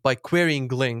built by querying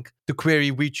Glink to query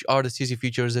which are the CZ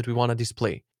features that we want to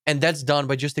display. And that's done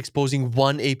by just exposing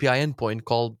one API endpoint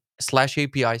called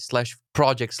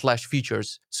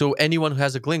 /API/project/features. So anyone who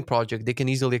has a Glink project, they can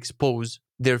easily expose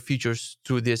their features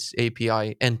through this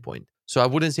API endpoint. So I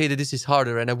wouldn't say that this is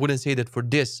harder, and I wouldn't say that for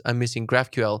this, I'm missing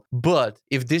GraphQL. But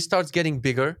if this starts getting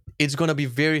bigger, it's going to be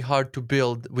very hard to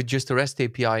build with just a REST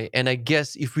API. And I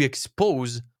guess if we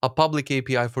expose a public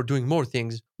API for doing more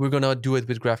things, we're going to do it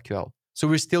with GraphQL. So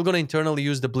we're still going to internally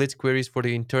use the Blitz queries for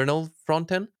the internal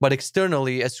front end. But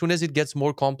externally, as soon as it gets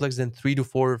more complex than 3 to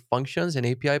 4 functions and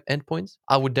API endpoints,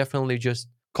 I would definitely just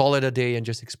call it a day and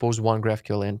just expose one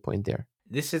GraphQL endpoint there.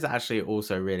 This is actually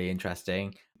also really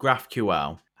interesting.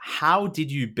 GraphQL, how did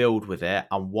you build with it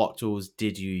and what tools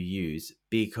did you use?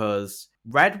 Because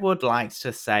Redwood likes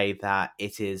to say that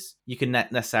it is, you can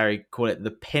necessarily call it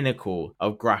the pinnacle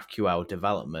of GraphQL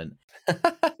development.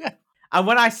 And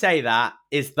when I say that,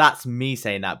 that's me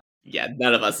saying that. Yeah,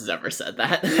 none of us has ever said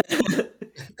that.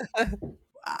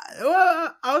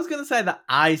 Well, I was going to say that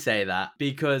I say that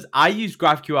because I used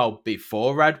GraphQL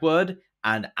before Redwood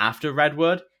and after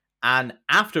Redwood. And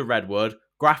after Redwood,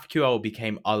 GraphQL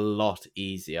became a lot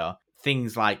easier.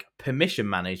 Things like permission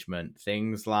management,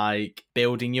 things like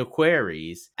building your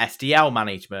queries, SDL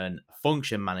management,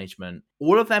 function management,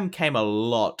 all of them came a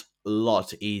lot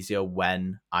easier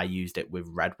when I used it with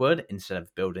Redwood instead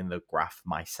of building the graph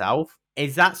myself.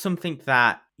 Is that something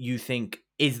that you think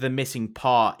is the missing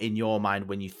part in your mind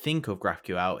when you think of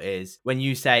GraphQL? Is when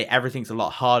you say everything's a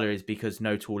lot harder is because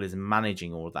no tool is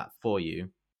managing all of that for you?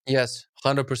 Yes,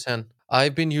 100%.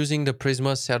 I've been using the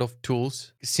Prisma set of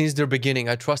tools since the beginning.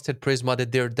 I trusted Prisma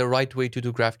that they're the right way to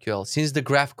do GraphQL since the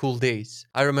GraphCool days.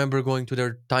 I remember going to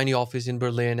their tiny office in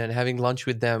Berlin and having lunch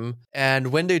with them.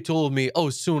 And when they told me, oh,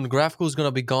 soon GraphCool is going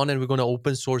to be gone and we're going to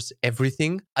open source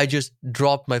everything, I just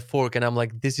dropped my fork and I'm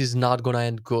like, this is not going to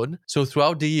end good. So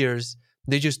throughout the years,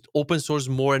 they just open source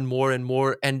more and more and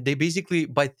more. And they basically,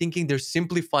 by thinking they're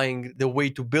simplifying the way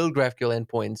to build GraphQL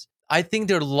endpoints, I think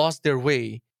they're lost their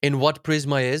way in what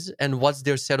Prisma is and what's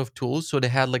their set of tools. So they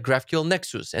had like GraphQL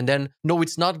Nexus. And then, no,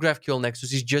 it's not GraphQL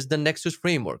Nexus. It's just the Nexus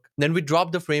framework. Then we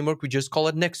drop the framework. We just call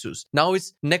it Nexus. Now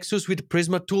it's Nexus with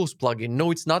Prisma Tools plugin. No,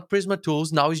 it's not Prisma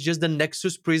Tools. Now it's just the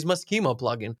Nexus Prisma Schema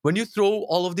plugin. When you throw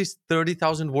all of these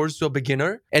 30,000 words to a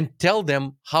beginner and tell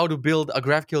them how to build a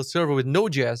GraphQL server with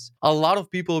Node.js, a lot of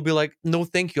people will be like, no,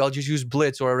 thank you. I'll just use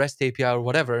Blitz or a REST API or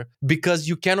whatever, because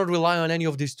you cannot rely on any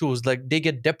of these tools. Like they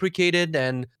get deprecated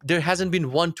and there hasn't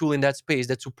been one tool in that space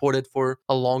that supported for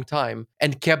a long time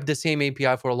and kept the same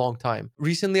API for a long time.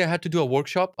 Recently, I had to do a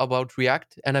workshop about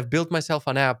React and I've built myself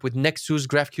an app with Nexus,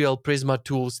 GraphQL, Prisma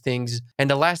tools, things. And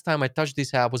the last time I touched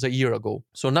this app was a year ago.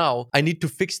 So now I need to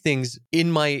fix things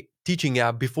in my teaching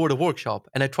app before the workshop,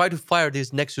 and I tried to fire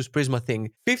this Nexus Prisma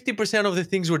thing. 50% of the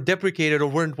things were deprecated or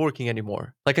weren't working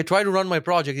anymore. Like I try to run my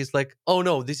project, it's like, oh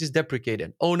no, this is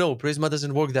deprecated. Oh no, Prisma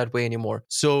doesn't work that way anymore.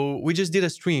 So we just did a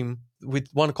stream with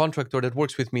one contractor that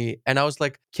works with me, and I was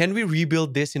like, can we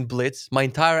rebuild this in Blitz? My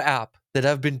entire app that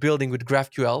I've been building with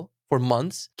GraphQL for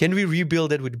months, can we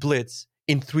rebuild it with Blitz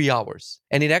in 3 hours?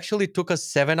 And it actually took us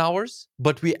 7 hours,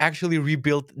 but we actually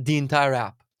rebuilt the entire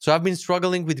app. So I've been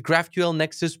struggling with GraphQL,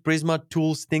 Nexus, Prisma,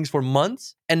 tools, things for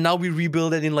months, and now we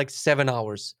rebuild it in like 7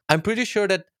 hours. I'm pretty sure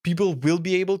that people will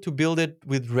be able to build it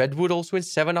with Redwood also in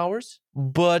 7 hours,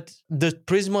 but the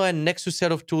Prisma and Nexus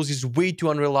set of tools is way too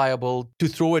unreliable to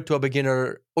throw it to a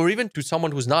beginner or even to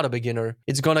someone who's not a beginner.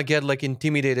 It's gonna get like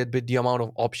intimidated with the amount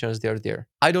of options that are there.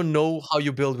 I don't know how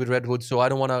you build with Redwood, so I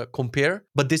don't wanna compare,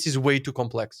 but this is way too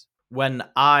complex. When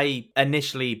I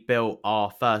initially built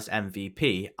our first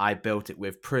MVP, I built it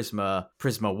with Prisma,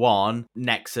 Prisma 1,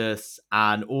 Nexus,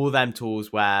 and all them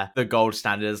tools where the gold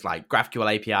standards like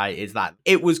GraphQL API is that.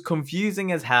 It was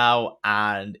confusing as hell,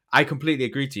 and I completely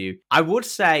agree to you. I would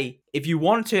say if you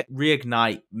want to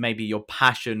reignite maybe your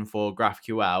passion for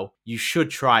GraphQL, you should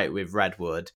try it with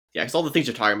Redwood. Yeah, because all the things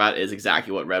you're talking about is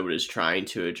exactly what Redwood is trying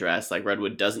to address. Like,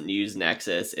 Redwood doesn't use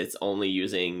Nexus. It's only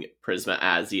using Prisma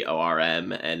as the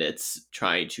ORM, and it's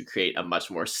trying to create a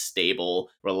much more stable,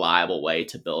 reliable way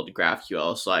to build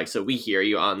GraphQL. So we hear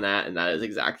you on that, and that is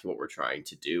exactly what we're trying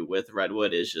to do with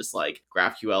Redwood, is just like,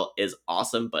 GraphQL is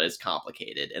awesome, but it's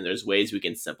complicated, and there's ways we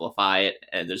can simplify it,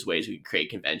 and there's ways we can create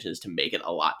conventions to make it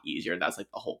a lot easier, and that's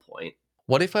like the whole point.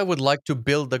 What if I would like to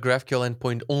build the GraphQL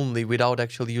endpoint only without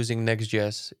actually using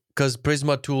Next.js? Because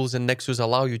Prisma tools and Nexus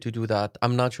allow you to do that.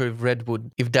 I'm not sure if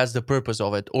Redwood, if that's the purpose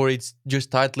of it, or it's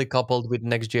just tightly coupled with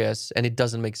Next.js and it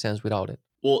doesn't make sense without it.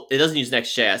 Well, it doesn't use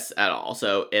Next.js at all.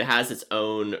 So it has its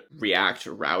own React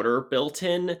router built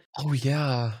in. Oh,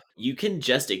 yeah. You can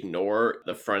just ignore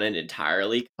the front end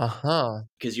entirely.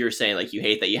 Because you were saying like you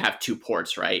hate that you have 2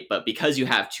 ports, right? But because you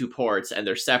have 2 ports and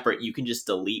they're separate, you can just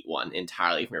delete one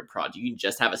entirely from your project. You can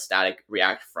just have a static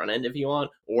React front end if you want,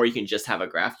 or you can just have a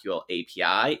GraphQL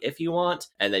API if you want,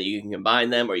 and then you can combine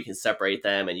them or you can separate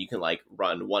them, and you can like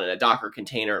run one in a Docker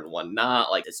container and one not.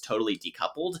 Like, it's totally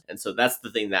decoupled. And so that's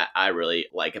the thing that I really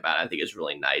like about it. I think it's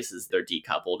really nice is they're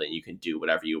decoupled and you can do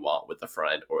whatever you want with the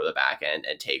front end or the back end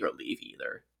and take or leave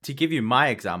either. To give you my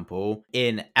example,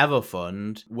 in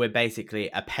Everfund, we're basically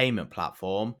a payment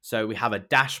platform. So we have a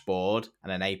dashboard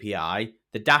and an API.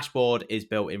 The dashboard is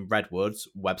built in Redwood's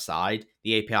website.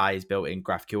 The API is built in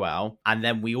GraphQL. And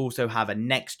then we also have a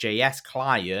Next.js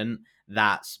client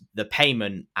that's the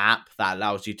payment app that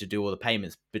allows you to do all the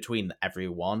payments between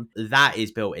everyone. That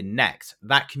is built in Next.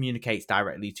 That communicates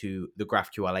directly to the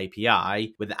GraphQL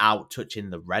API without touching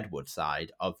the Redwood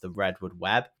side of the Redwood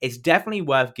web. It's definitely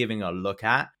worth giving a look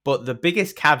at, but the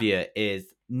biggest caveat is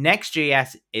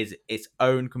Next.js is its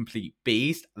own complete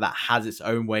beast that has its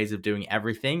own ways of doing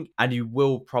everything, and you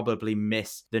will probably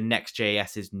miss the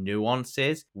Next.js's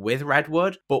nuances with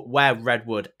Redwood, but where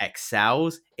Redwood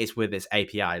excels is with its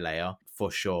API layer, for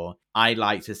sure. I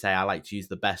like to say I like to use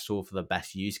the best tool for the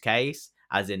best use case,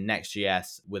 as in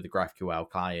Next.js with the GraphQL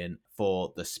client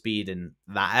for the speed in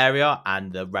that area,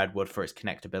 and the Redwood for its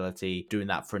connectability, doing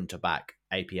that front to back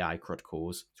API CRUD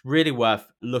calls. It's really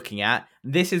worth looking at.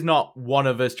 This is not one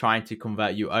of us trying to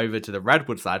convert you over to the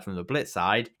Redwood side from the Blitz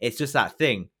side. It's just that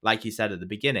thing, like you said at the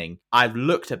beginning. I've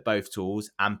looked at both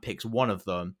tools and picked one of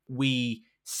them. We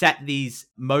set these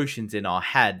motions in our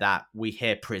head that we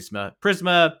hear Prisma.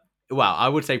 Well, I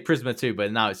would say Prisma too,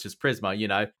 but now it's just Prisma, you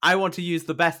know. I want to use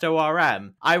the best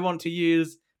ORM. I want to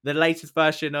use the latest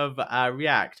version of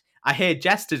React. I hear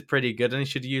Jest is pretty good and you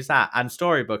should use that, and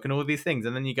Storybook and all these things.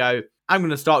 And then you go, I'm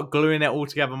going to start gluing it all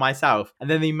together myself. And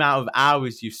then the amount of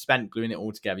hours you've spent gluing it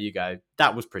all together, you go,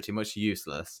 that was pretty much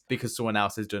useless because someone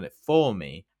else has done it for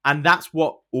me. And that's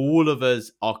what all of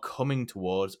us are coming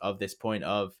towards of this point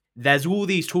of, there's all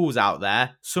these tools out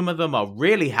there. Some of them are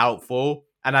really helpful.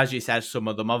 And as you said, some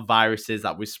of them are viruses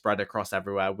that we spread across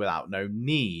everywhere without no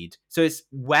need. So it's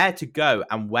where to go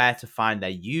and where to find their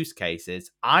use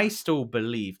cases. I still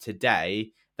believe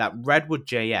today that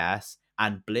Redwood.js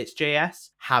and Blitz.js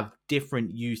have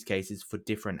different use cases for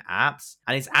different apps.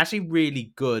 And it's actually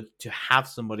really good to have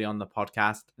somebody on the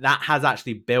podcast that has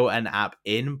actually built an app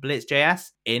in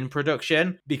Blitz.js in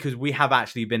production, because we have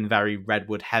actually been very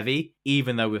Redwood heavy,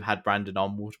 even though we've had Brandon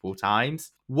on multiple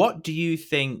times. What do you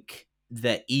think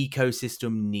the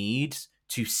ecosystem needs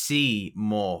to see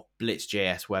more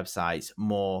Blitz.js websites,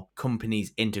 more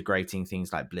companies integrating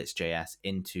things like Blitz.js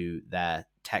into their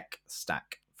tech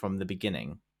stack from the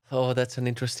beginning? Oh, that's an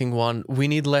interesting one. We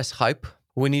need less hype.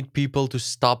 We need people to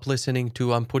stop listening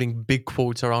to, I'm putting big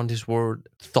quotes around this word,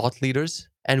 thought leaders.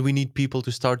 And we need people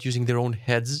to start using their own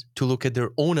heads to look at their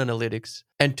own analytics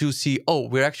and to see, oh,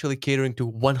 we're actually catering to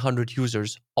 100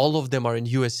 users. All of them are in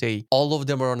USA. All of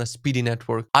them are on a speedy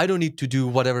network. I don't need to do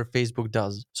whatever Facebook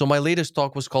does. So my latest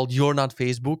talk was called You're Not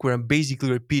Facebook, where I'm basically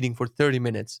repeating for 30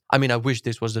 minutes. I mean, I wish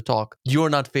this was the talk.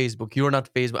 You're not Facebook. You're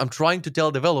not Facebook. I'm trying to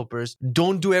tell developers,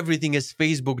 don't do everything as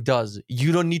Facebook does.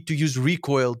 You don't need to use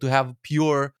Recoil to have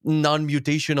pure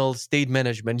non-mutational state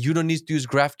management. You don't need to use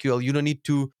GraphQL. You don't need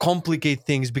to complicate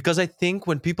things, because I think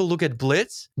when people look at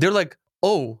Blitz, they're like,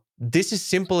 oh, this is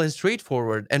simple and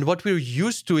straightforward. And what we're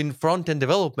used to in front-end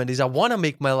development is I want to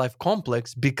make my life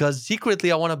complex because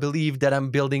secretly I want to believe that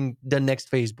I'm building the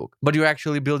next Facebook. But you're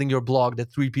actually building your blog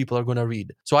that 3 people are going to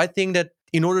read. So I think that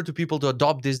in order to people to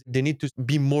adopt this, they need to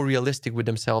be more realistic with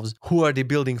themselves. Who are they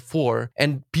building for?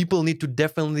 And people need to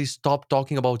definitely stop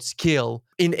talking about scale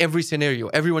in every scenario.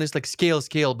 Everyone is like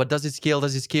scale, but does it scale?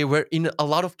 Does it scale? Where in a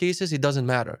lot of cases, it doesn't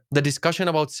matter. The discussion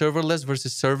about serverless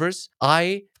versus servers,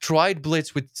 I tried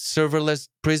Blitz with serverless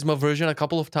Prisma version a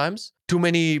couple of times. Too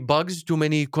many bugs, too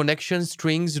many connections,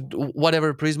 strings,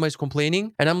 whatever Prisma is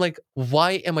complaining. And I'm like,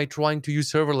 why am I trying to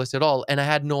use serverless at all? And I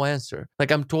had no answer.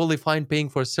 Like, I'm totally fine paying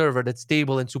for a server that's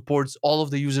stable and supports all of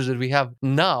the users that we have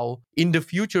now. In the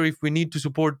future, if we need to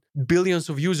support billions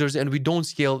of users and we don't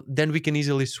scale, then we can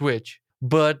easily switch.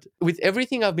 But with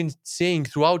everything I've been saying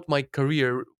throughout my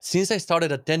career, since I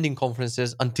started attending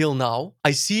conferences until now, I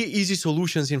see easy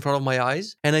solutions in front of my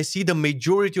eyes, and I see the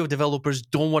majority of developers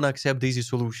don't want to accept the easy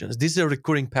solutions. This is a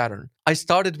recurring pattern. I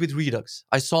started with Redux.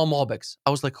 I saw MobX.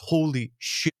 I was like, holy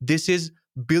shit, this is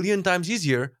billion times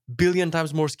easier, billion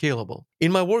times more scalable.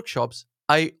 In my workshops,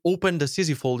 I open the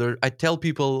CZ folder. I tell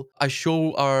people, I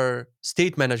show our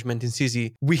state management in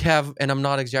CZ. We have, and I'm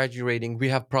not exaggerating, we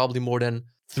have probably more than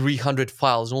 300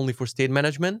 files only for state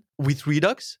management. With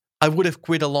Redux, I would have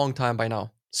quit a long time by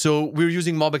now. So we're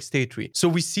using MobX State Tree. So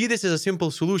we see this as a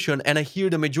simple solution, and I hear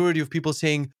the majority of people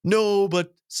saying, no,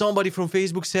 but somebody from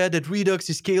Facebook said that Redux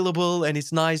is scalable and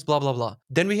it's nice, blah, blah, blah.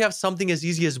 Then we have something as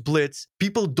easy as Blitz.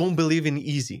 People don't believe in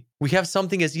easy. We have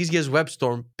something as easy as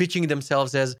WebStorm pitching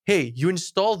themselves as, hey, you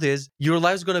install this, your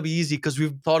life's going to be easy because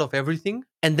we've thought of everything.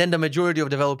 And then the majority of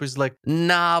developers like,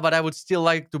 nah, but I would still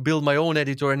like to build my own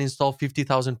editor and install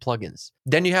 50,000 plugins.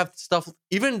 Then you have stuff,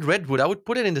 even Redwood, I would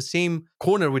put it in the same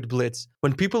corner with Blitz.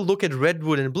 When people look at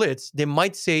Redwood and Blitz, they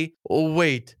might say, oh,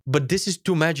 wait, but this is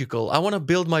too magical. I want to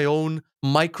build my own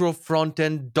micro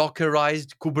front-end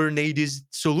Dockerized Kubernetes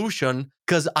solution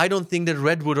because I don't think that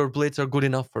Redwood or Blitz are good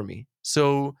enough for me.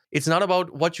 So it's not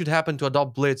about what should happen to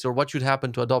adopt Blitz or what should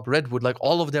happen to adopt Redwood, like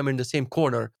all of them in the same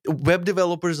corner. Web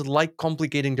developers like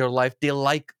complicating their life. They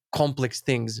like complex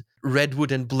things.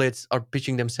 Redwood and Blitz are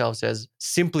pitching themselves as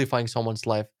simplifying someone's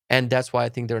life. And that's why I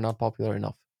think they're not popular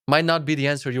enough. Might not be the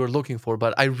answer you were looking for,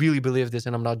 but I really believe this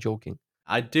and I'm not joking.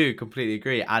 I do completely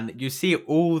agree. And you see it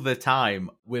all the time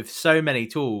with so many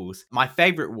tools. My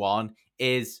favorite one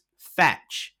is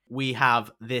Fetch. We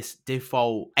have this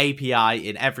default API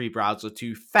in every browser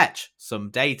to fetch some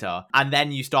data. And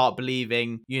then you start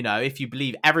believing, if you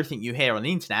believe everything you hear on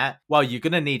the internet, well, you're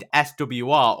going to need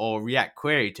SWR or React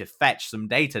Query to fetch some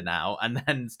data now and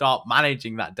then start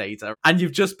managing that data. And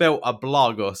you've just built a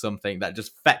blog or something that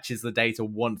just fetches the data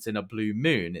once in a blue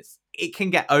moon. It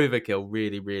can get overkill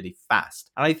really, really fast.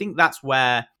 And I think that's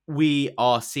where we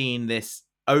are seeing this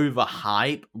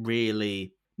overhype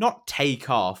really not take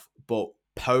off, but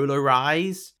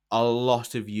polarize a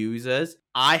lot of users.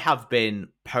 I have been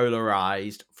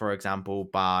polarized, for example,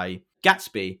 by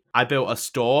Gatsby. I built a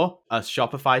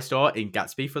Shopify store in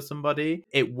Gatsby for somebody.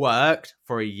 It worked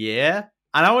for a year.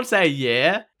 And I would say a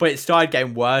year, but it started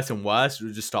getting worse and worse. It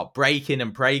would just start breaking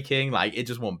and breaking. Like, it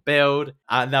just won't build.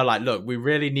 And they're like, look, we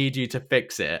really need you to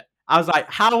fix it. I was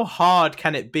like, how hard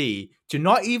can it be to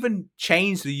not even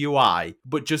change the UI,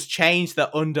 but just change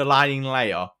the underlying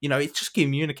layer? It's just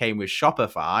communicating with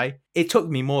Shopify. It took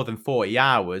me more than 40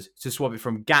 hours to swap it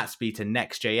from Gatsby to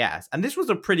Next.js. And this was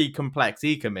a pretty complex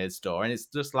e-commerce store. And it's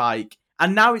just like,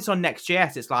 and now it's on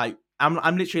Next.js. It's like,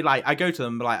 I'm literally like, I go to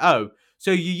them like, oh,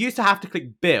 so you used to have to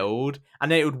click build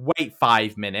and then it would wait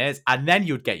 5 minutes and then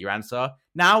you'd get your answer.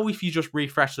 Now, if you just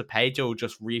refresh the page, it'll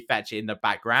just refetch it in the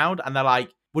background. And they're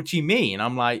like, what do you mean?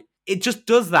 I'm like, it just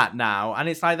does that now. And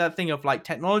it's like that thing of like,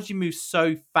 technology moves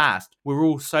so fast. We're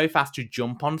all so fast to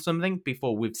jump on something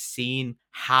before we've seen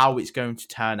how it's going to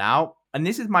turn out. And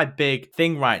this is my big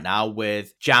thing right now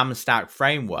with Jamstack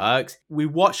frameworks. We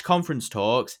watch conference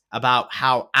talks about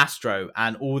how Astro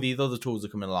and all these other tools are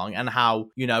coming along and how,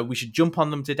 we should jump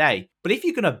on them today. But if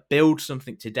you're going to build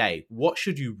something today, what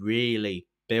should you really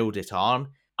build it on?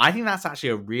 I think that's actually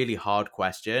a really hard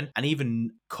question. And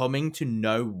even coming to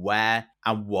know where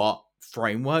and what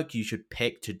framework you should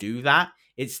pick to do that,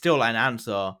 it's still an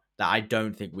answer that I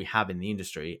don't think we have in the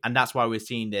industry. And that's why we're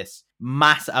seeing this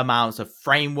mass amounts of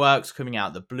frameworks coming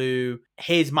out the blue.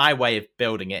 Here's my way of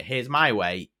building it. Here's my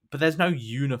way. But there's no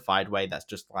unified way that's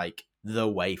just like the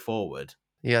way forward.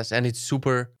 Yes, and it's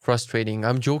super frustrating.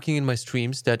 I'm joking in my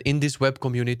streams that in this web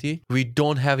community, we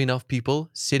don't have enough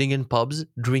people sitting in pubs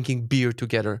drinking beer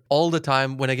together. All the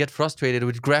time when I get frustrated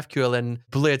with GraphQL and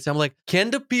Blitz, I'm like,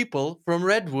 can the people from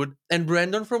Redwood and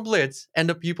Brandon from Blitz and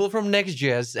the people from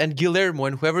Next.js and Guillermo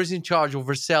and whoever's in charge of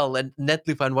Vercel and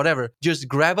Netlify and whatever, just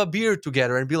grab a beer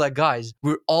together and be like, guys,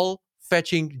 we're all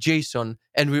fetching JSON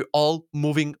and we're all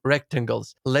moving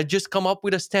rectangles. Let's just come up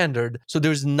with a standard so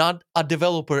there's not a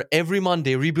developer every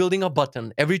Monday rebuilding a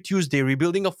button, every Tuesday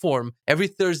rebuilding a form, every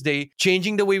Thursday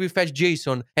changing the way we fetch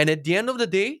JSON. And at the end of the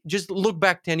day, just look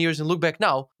back 10 years and look back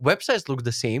now. Websites look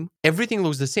the same. Everything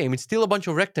looks the same. It's still a bunch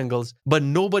of rectangles, but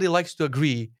nobody likes to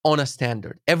agree on a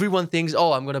standard. Everyone thinks,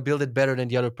 oh, I'm going to build it better than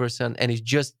the other person, and it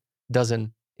just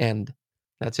doesn't end.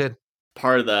 That's it.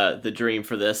 Part of the dream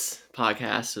for this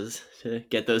podcast is to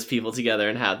get those people together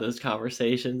and have those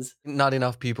conversations. Not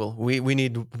enough people. We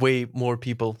need way more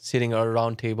people sitting at a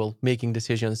round table making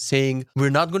decisions, saying we're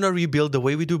not going to rebuild the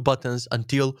way we do buttons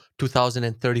until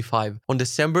 2035. On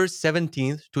December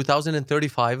 17th,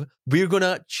 2035, we're going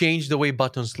to change the way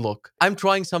buttons look. I'm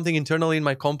trying something internally in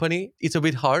my company. It's a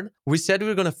bit hard. We said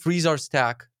we're going to freeze our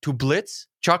stack to Blitz,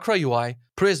 Chakra UI,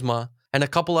 Prisma, and a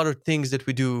couple other things that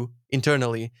we do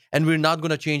internally. And we're not going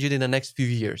to change it in the next few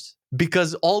years.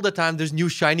 Because all the time there's new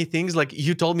shiny things, like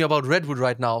you told me about Redwood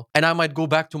right now. And I might go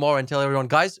back tomorrow and tell everyone,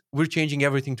 guys, we're changing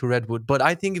everything to Redwood. But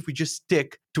I think if we just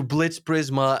stick to Blitz,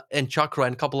 Prisma, and Chakra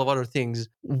and a couple of other things,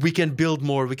 we can build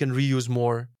more, we can reuse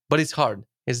more. But it's hard.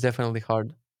 It's definitely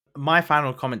hard. My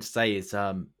final comment to say is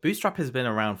Bootstrap has been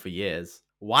around for years.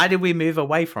 Why did we move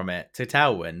away from it to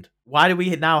Tailwind? Why do we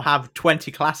now have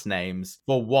 20 class names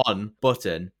for one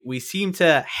button? We seem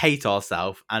to hate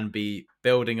ourselves and be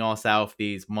building ourselves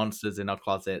these monsters in our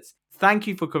closets. Thank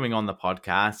you for coming on the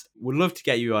podcast. We'd love to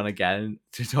get you on again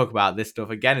to talk about this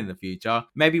stuff again in the future.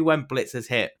 Maybe when Blitz has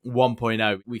hit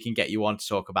 1.0, we can get you on to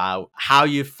talk about how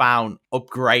you found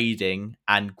upgrading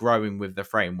and growing with the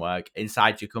framework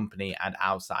inside your company and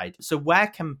outside. So where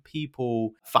can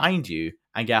people find you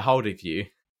and get hold of you?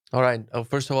 All right.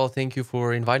 First of all, thank you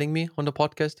for inviting me on the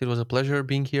podcast. It was a pleasure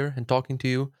being here and talking to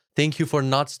you. Thank you for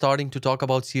not starting to talk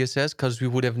about CSS because we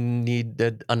would have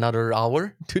needed another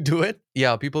hour to do it.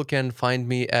 Yeah, people can find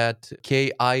me at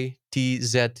kitze.io.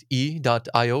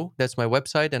 That's my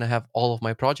website, and I have all of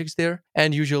my projects there.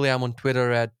 And usually I'm on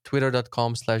Twitter at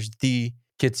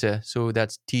twitter.com/thekitze. So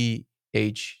that's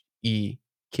THEKITZE.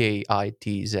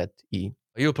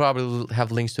 You'll probably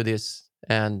have links to this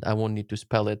and I won't need to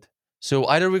spell it. So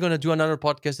either we're going to do another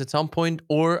podcast at some point,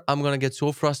 or I'm going to get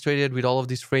so frustrated with all of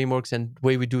these frameworks and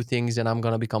way we do things, and I'm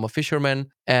going to become a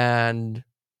fisherman, and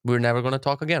we're never going to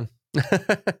talk again.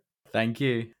 Thank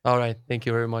you. All right. Thank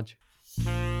you very much.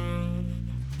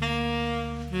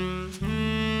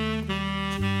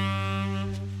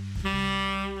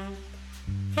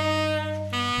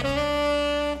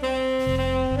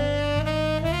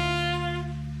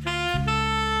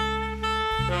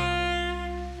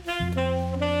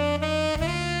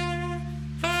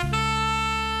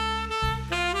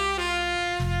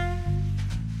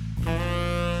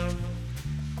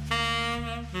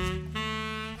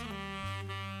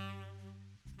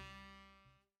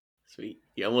 Sweet.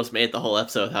 You almost made the whole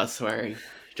episode without swearing.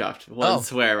 Dropped one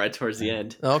swear right towards the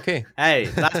end. Okay. Hey,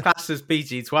 that's classed as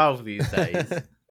PG-12 these days.